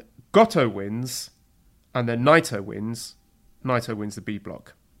 and Goto wins, and then Naito wins the B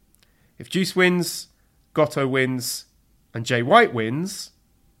block. If Juice wins, Goto wins, and Jay White wins,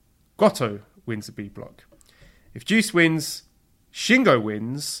 Goto wins the B block. If Juice wins, Shingo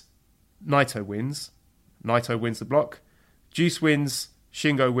wins, Naito wins the block. Juice wins,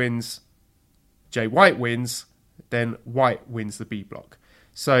 Shingo wins, Jay White wins, then White wins the B block.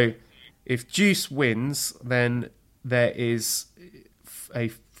 So if Juice wins, then there is a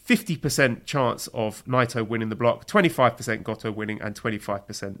 50% chance of Naito winning the block, 25% Goto winning, and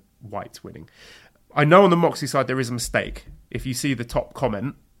 25% White winning. I know on the Moxley side there is a mistake. If you see the top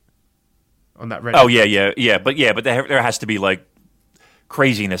comment on that Reddit. Oh, yeah. But there has to be, like,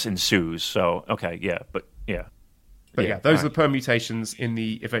 craziness ensues. So, okay, But those are the permutations in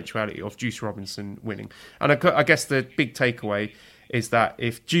the eventuality of Juice Robinson winning. And I guess the big takeaway is that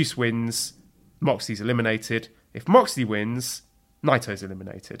if Juice wins, Moxley's eliminated. If Moxley wins, Naito's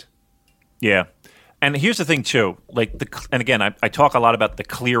eliminated. Yeah. And here's the thing, too. And again, I talk a lot about the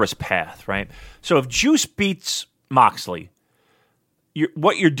clearest path, right? So if Juice beats Moxley,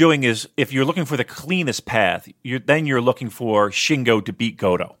 what you're doing is, if you're looking for the cleanest path, you're looking for Shingo to beat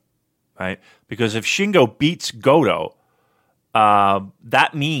Goto, right? Because if Shingo beats Goto,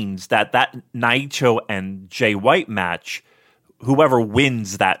 that means that Naito and Jay White match, whoever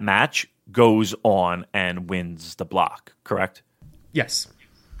wins that match goes on and wins the block, correct? Yes.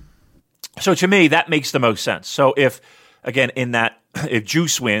 So to me, that makes the most sense. So if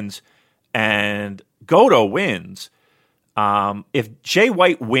Juice wins and Goto wins, if Jay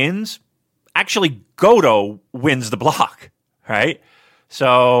White wins, actually Goto wins the block, right?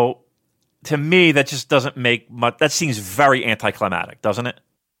 So to me, that just doesn't make much. That seems very anticlimactic, doesn't it?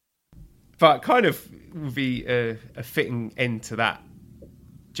 But kind of would be a fitting end to that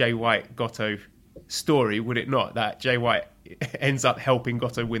Jay White Goto story, would it not? That Jay White ends up helping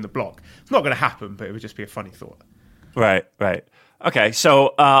Goto win the block. It's not going to happen, but it would just be a funny thought. Right. Okay,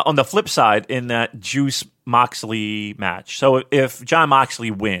 so on the flip side, in that Juice Moxley match, so if John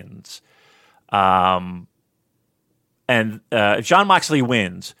Moxley wins, if John Moxley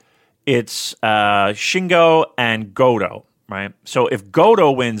wins, it's Shingo and Goto, right? So if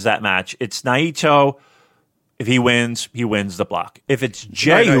Goto wins that match, it's Naito. If he wins the block. If it's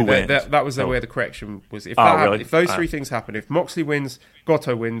Jay who wins... That was where the correction was. If those three things happen, if Moxley wins,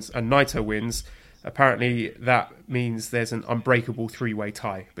 Goto wins, and Naito wins, apparently that means there's an unbreakable three-way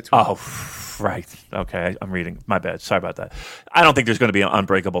tie between them. Right. Okay, I'm reading. My bad. Sorry about that. I don't think there's going to be an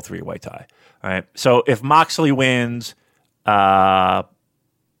unbreakable three-way tie. All right. So if Moxley wins... if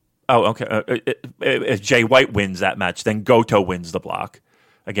Jay White wins that match, then Goto wins the block.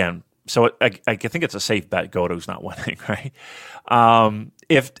 Again... So I think it's a safe bet Goto's not winning, right?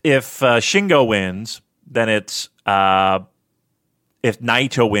 If Shingo wins, then it's if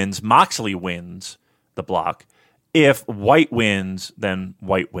Naito wins, Moxley wins the block. If White wins, then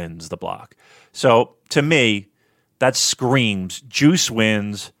White wins the block. So to me, that screams Juice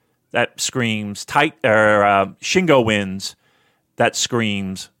wins. That screams Shingo wins. That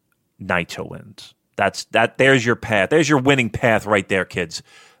screams Naito wins. There's your path. There's your winning path right there, kids.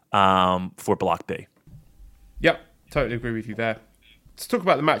 For Block B. Yep, totally agree with you there. Let's talk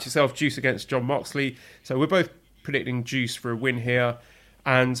about the match itself, Juice against John Moxley. So we're both predicting Juice for a win here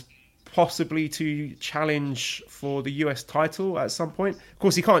and possibly to challenge for the US title at some point. Of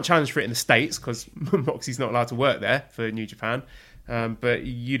course, he can't challenge for it in the States because Moxley's not allowed to work there for New Japan. But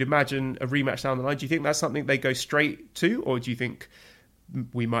you'd imagine a rematch down the line. Do you think that's something they go straight to, or do you think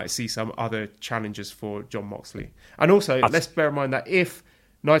we might see some other challenges for John Moxley. And also, let's bear in mind that if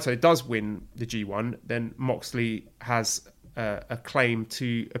Naito does win the G1, then Moxley has a claim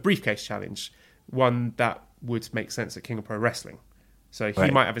to a briefcase challenge, one that would make sense at King of Pro Wrestling. So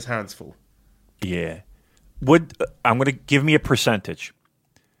he might have his hands full. Yeah. I'm going to give me a percentage.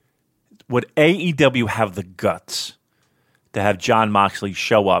 Would AEW have the guts to have John Moxley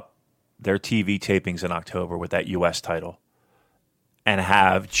show up their TV tapings in October with that U.S. title and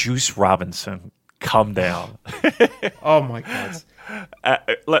have Juice Robinson come down? Oh my God.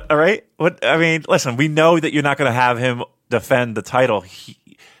 All right. Listen, we know that you're not going to have him defend the title,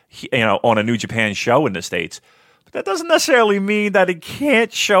 on a New Japan show in the States, but that doesn't necessarily mean that he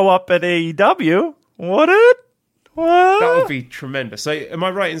can't show up at AEW. Would it? What? That would be tremendous. So, am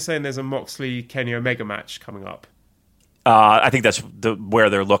I right in saying there's a Moxley Kenny Omega match coming up? I think that's where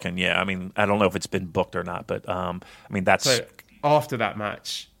they're looking. Yeah, I mean, I don't know if it's been booked or not, but that's. So after that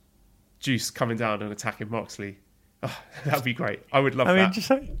match, Juice coming down and attacking Moxley. Oh, that'd be great. I would love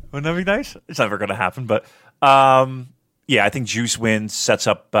that. Wouldn't that be nice? It's never going to happen, but I think Juice wins, sets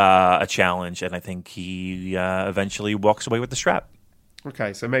up a challenge, and I think he eventually walks away with the strap.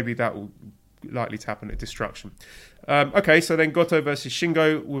 Okay, so maybe that will likely to happen at Destruction. Okay, so then Goto versus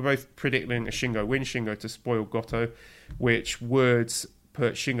Shingo. We're both predicting a Shingo win, Shingo to spoil Goto, which would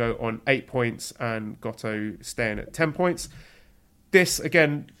put Shingo on 8 points and Goto staying at 10 points. This,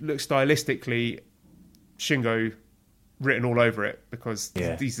 again, looks stylistically Shingo written all over it, because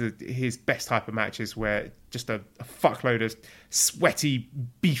these are his best type of matches, where just a fuckload of sweaty,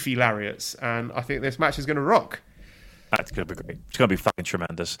 beefy lariats, and I think this match is going to rock. It's going to be great. It's going to be fucking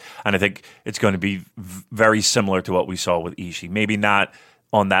tremendous. And I think it's going to be very similar to what we saw with Ishii. Maybe not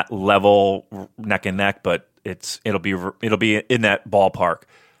on that level, neck and neck, but it'll be in that ballpark.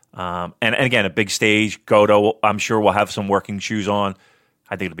 And again, a big stage. Goto, I'm sure, will have some working shoes on.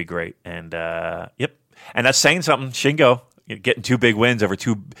 I think it'll be great. And yep. And that's saying something. Shingo getting 2 big wins over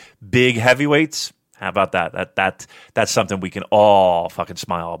 2 big heavyweights. How about that? That's something we can all fucking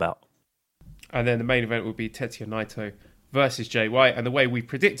smile about. And then the main event will be Tetsuya Naito versus Jay White. And the way we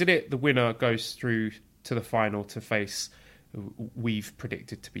predicted it, the winner goes through to the final to face who we've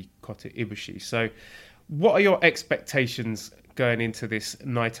predicted to be Kota Ibushi. So what are your expectations going into this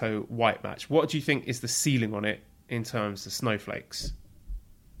Naito White match? What do you think is the ceiling on it in terms of snowflakes?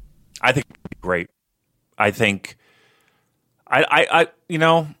 I think it'll be great. I think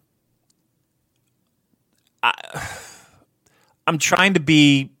I'm trying to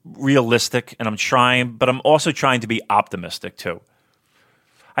be realistic, and but I'm also trying to be optimistic too.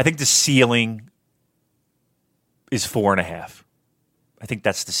 I think the ceiling is 4.5. I think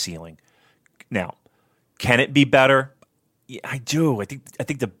that's the ceiling. Now, can it be better? Yeah, I do. I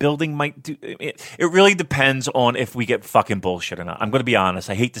think the building might do. It really depends on if we get fucking bullshit or not. I'm going to be honest.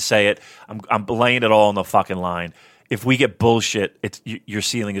 I hate to say it. I'm laying it all on the fucking line. If we get bullshit, your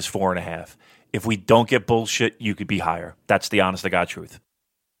ceiling is 4.5. If we don't get bullshit, you could be higher. That's the honest to God truth.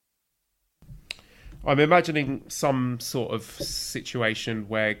 I'm imagining some sort of situation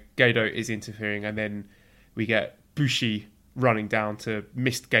where Gedo is interfering, and then we get Bushi running down to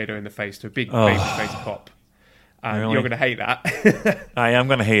mist Gedo in the face to a big babyface pop. Really? You're going to hate that. I am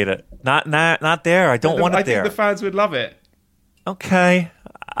going to hate it. Not there. I don't want it there. I think the fans would love it. Okay.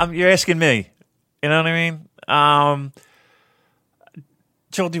 You're asking me. You know what I mean?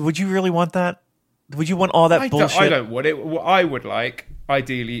 Joel, would you really want that? Would you want all that bullshit? I don't want it. What I would like,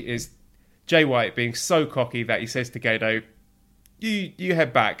 ideally, is Jay White being so cocky that he says to Gedo, you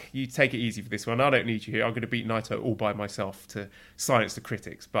head back. You take it easy for this one. I don't need you here. I'm going to beat Naito all by myself to silence the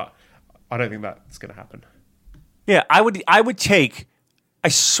critics. But I don't think that's going to happen. Yeah, I would take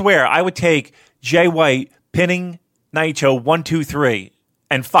Jay White pinning Naito 1, 2, 3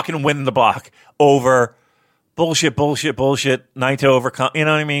 and fucking winning the block over bullshit. Naito overcome. You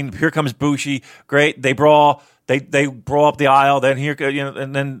know what I mean? Here comes Bushi. Great. They brawl. They brawl up the aisle. Then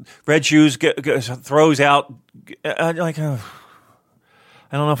and then Red Shoes throws out. I don't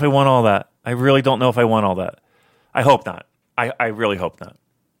know if I want all that. I really don't know if I want all that. I hope not. I really hope not.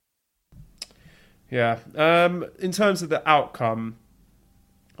 Yeah. In terms of the outcome,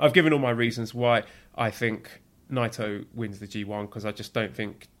 I've given all my reasons why I think Naito wins the G1, because I just don't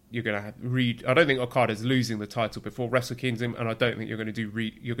think you're going to I don't think Okada's losing the title before Wrestle Kingdom, and I don't think you're going to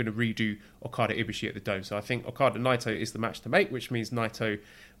redo Okada Ibushi at the Dome. So I think Okada Naito is the match to make, which means Naito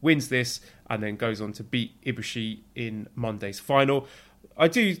wins this and then goes on to beat Ibushi in Monday's final. I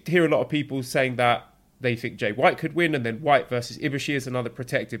do hear a lot of people saying that they think Jay White could win, and then White versus Ibushi is another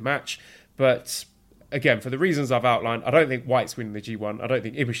protected match, but again, for the reasons I've outlined, I don't think White's winning the G1. I don't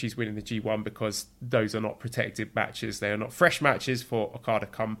think Ibushi's winning the G1 because those are not protected matches. They are not fresh matches for Okada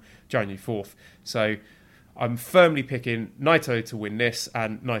come January 4th. So I'm firmly picking Naito to win this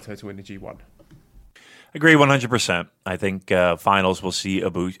and Naito to win the G1. Agree 100%. I think finals will see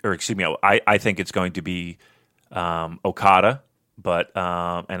I think it's going to be Okada, but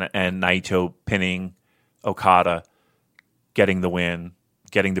and Naito pinning Okada, getting the win,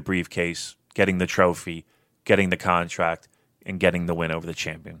 getting the briefcase, getting the trophy, getting the contract, and getting the win over the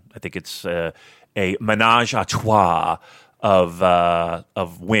champion. I think it's a menage a trois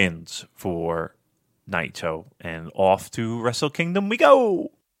of wins for Naito, and off to Wrestle Kingdom we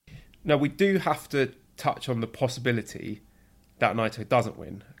go. Now, we do have to touch on the possibility that Naito doesn't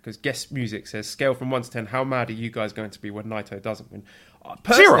win, because Guest Music says, scale from 1 to 10, how mad are you guys going to be when Naito doesn't win?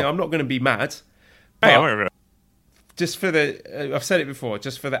 Personally, 0. I'm not going to be mad. Hey, just for I've said it before,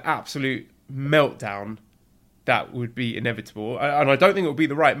 just for the absolute meltdown that would be inevitable. And I don't think it would be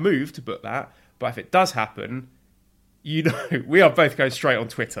the right move to book that, but if it does happen, we are both going straight on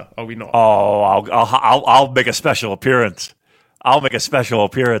Twitter, are we not? Oh, I'll make a special appearance. I'll make a special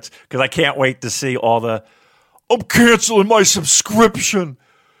appearance because I can't wait to see all the. I'm canceling my subscription.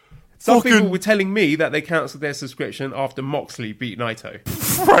 Some people were telling me that they cancelled their subscription after Moxley beat Naito.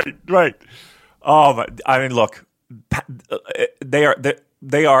 Right. Oh, I mean, look, they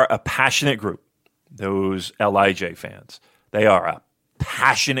are a passionate group. Those LIJ fans, they are a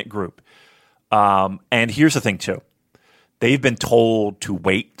passionate group. And here's the thing too. They've been told to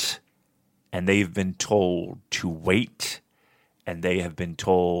wait, and they've been told to wait, and they have been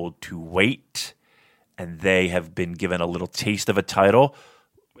told to wait, and they have been given a little taste of a title,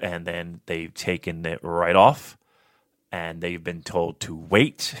 and then they've taken it right off, and they've been told to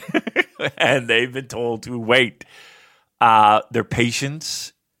wait, and they've been told to wait. Their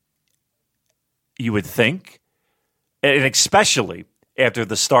patience, you would think, and especially after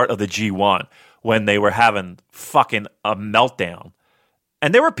the start of the G1, when they were having fucking a meltdown.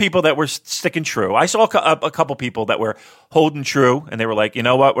 And there were people that were sticking true. I saw a couple people that were holding true, and they were like, you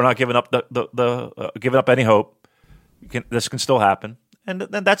know what, we're not giving up giving up any hope. This can still happen. And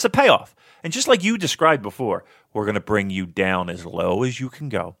that's a payoff. And just like you described before, we're going to bring you down as low as you can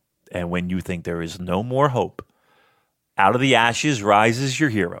go. And when you think there is no more hope, out of the ashes rises your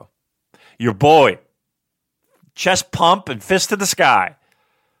hero. Your boy. Chest pump and fist to the sky.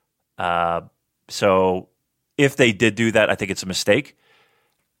 So if they did do that, I think it's a mistake.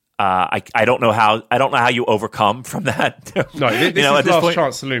 I don't know how you overcome from that. No, this is last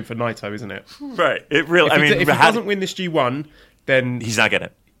chance saloon for Naito, isn't it? Right. It really. If he doesn't win this G1, then he's not getting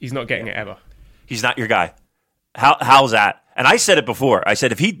it. He's not getting it ever. He's not your guy. How's that? And I said it before. I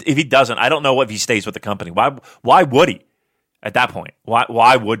said if he doesn't, I don't know if he stays with the company. Why would he? At that point,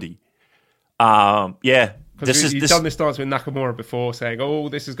 why would he? Yeah. Because he's done this dance with Nakamura before, saying, "Oh,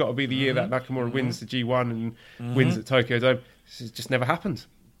 this has got to be the year that Nakamura wins the G1 and wins at Tokyo Dome." This just never happens.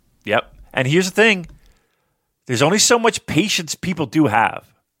 Yep. And here's the thing: there's only so much patience people do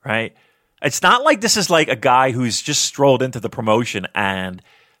have, right? It's not like this is like a guy who's just strolled into the promotion and,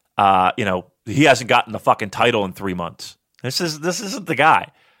 he hasn't gotten the fucking title in 3 months. This isn't the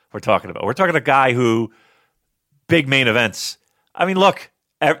guy we're talking about. We're talking a guy who big main events. I mean, look,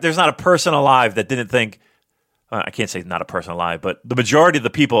 there's not a person alive that didn't think. I can't say not a person alive, but the majority of the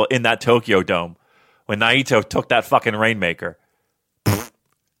people in that Tokyo Dome, when Naito took that fucking Rainmaker,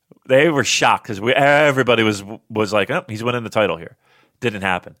 they were shocked because everybody was like, "Oh, he's winning the title here." Didn't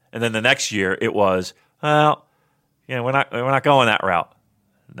happen, and then the next year it was, "Well, we're not going that route,"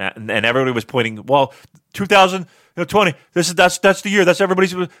 and everybody was pointing, "Well, 2020, that's the year. That's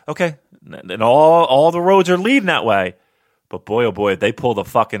everybody's okay," and all the roads are leading that way. But boy, oh boy, they pull the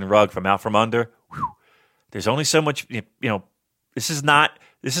fucking rug from out from under. Whew. There's only so much, this is not,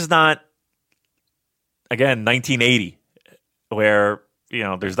 again, 1980, where,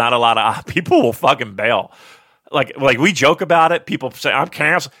 there's not a lot of, people will fucking bail. Like we joke about it, people say, I'm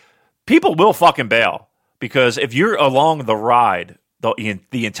canceled. People will fucking bail, because if you're along the ride,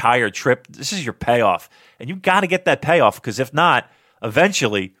 the entire trip, this is your payoff. And you got to get that payoff, because if not,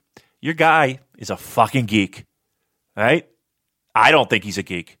 eventually, your guy is a fucking geek, right? I don't think he's a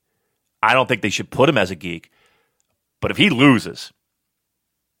geek. I don't think they should put him as a geek. But if he loses,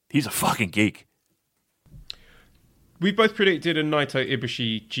 he's a fucking geek. We both predicted a Naito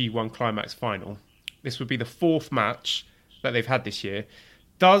Ibushi G1 Climax final. This would be the 4th match that they've had this year.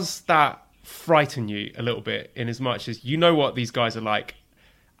 Does that frighten you a little bit, in as much as you know what these guys are like,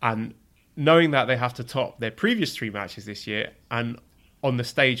 and knowing that they have to top their previous 3 matches this year, and on the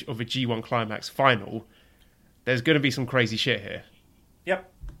stage of a G1 Climax final, there's going to be some crazy shit here.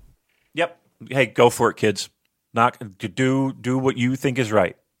 Yep. hey, go for it, kids. Not do what you think is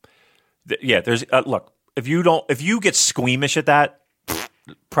right. There's look. If you get squeamish at that,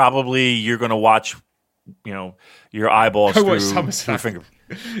 probably you're going to watch, your eyeballs Go watch through SummerSlam. finger.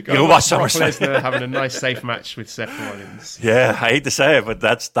 Go watch Brock SummerSlam. Lesnar having a nice, safe match with Seth Rollins. Yeah, I hate to say it, but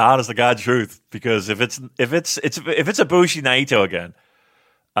that's the honest to God truth. Because if it's a Bushi Naito again,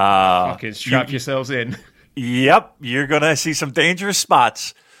 Fucking strap yourselves in. yep, you're gonna see some dangerous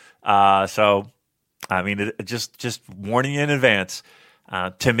spots. So, I mean, just warning you in advance.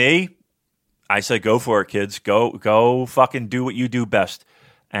 To me, I say go for it, kids. Go, fucking do what you do best,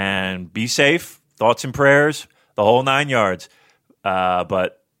 and be safe. Thoughts and prayers, the whole 9 yards.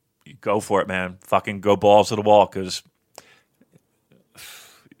 But go for it, man. Fucking go balls to the wall, because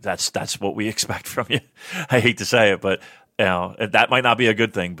that's what we expect from you. I hate to say it, but that might not be a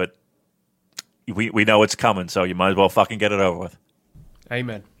good thing. But we know it's coming, so you might as well fucking get it over with.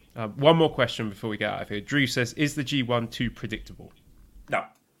 Amen. One more question before we get out of here. Drew says, "Is the G1 too predictable?" No.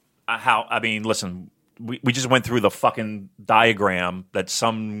 I mean, listen, we just went through the fucking diagram that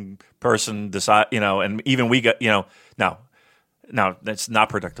some person decide, and even we got, no, that's not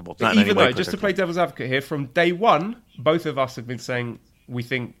predictable. It's not in any Even way though, just to play devil's advocate here, from day one, both of us have been saying we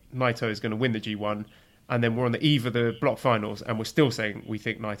think Naito is going to win the G1, and then we're on the eve of the block finals, and we're still saying we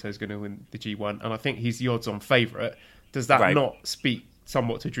think Naito is going to win the G1, and I think he's the odds-on favourite. Does that not speak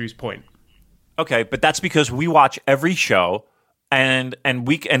somewhat to Drew's point? Okay, but that's because we watch every show. And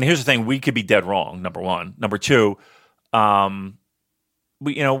here's the thing: we could be dead wrong. Number one, number two, I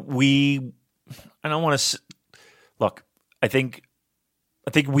don't want to look. I think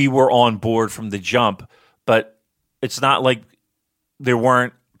we were on board from the jump, but it's not like there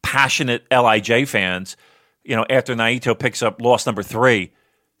weren't passionate LIJ fans. After Naito picks up loss number 3,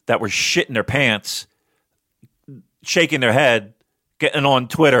 that were shitting their pants, shaking their head, getting on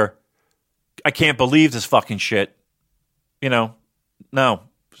Twitter. I can't believe this fucking shit. No,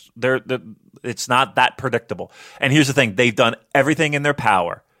 it's not that predictable. And here's the thing: they've done everything in their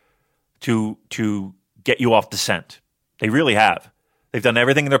power to get you off the scent. They really have. They've done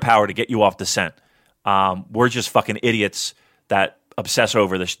everything in their power to get you off the scent. We're just fucking idiots that obsess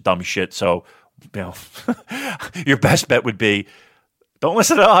over this dumb shit. So, your best bet would be don't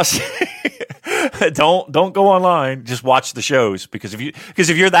listen to us. Don't go online. Just watch the shows, because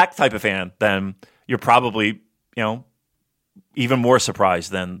if you're that type of fan, then you're probably even more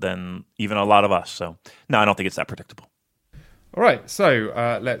surprised than even a lot of us. So, no, I don't think it's that predictable. All right,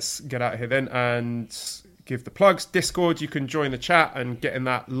 so let's get out of here then and give the plugs. Discord, you can join the chat and get in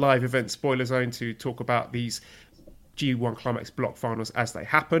that live event spoiler zone to talk about these G1 Climax block finals as they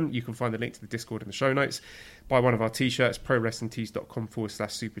happen. You can find the link to the Discord in the show notes. Buy one of our t-shirts,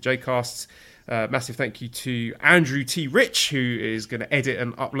 prowrestlingtees.com/superjcasts. Massive thank you to Andrew T. Rich, who is going to edit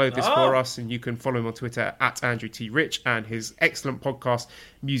and upload this for us, and you can follow him on Twitter at Andrew T. Rich, and his excellent podcast,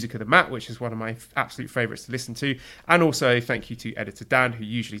 Music of the Mat, which is one of my absolute favourites to listen to. And also thank you to editor Dan, who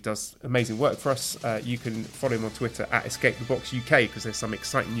usually does amazing work for us. You can follow him on Twitter at EscapeTheBoxUK, because there's some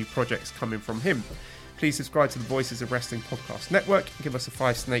exciting new projects coming from him. Please subscribe to the Voices of Wrestling Podcast Network and give us a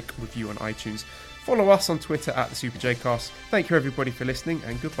 5-snake review on iTunes. Follow us on Twitter at the Super J Cast. Thank you everybody for listening,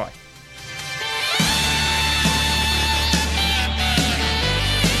 and goodbye.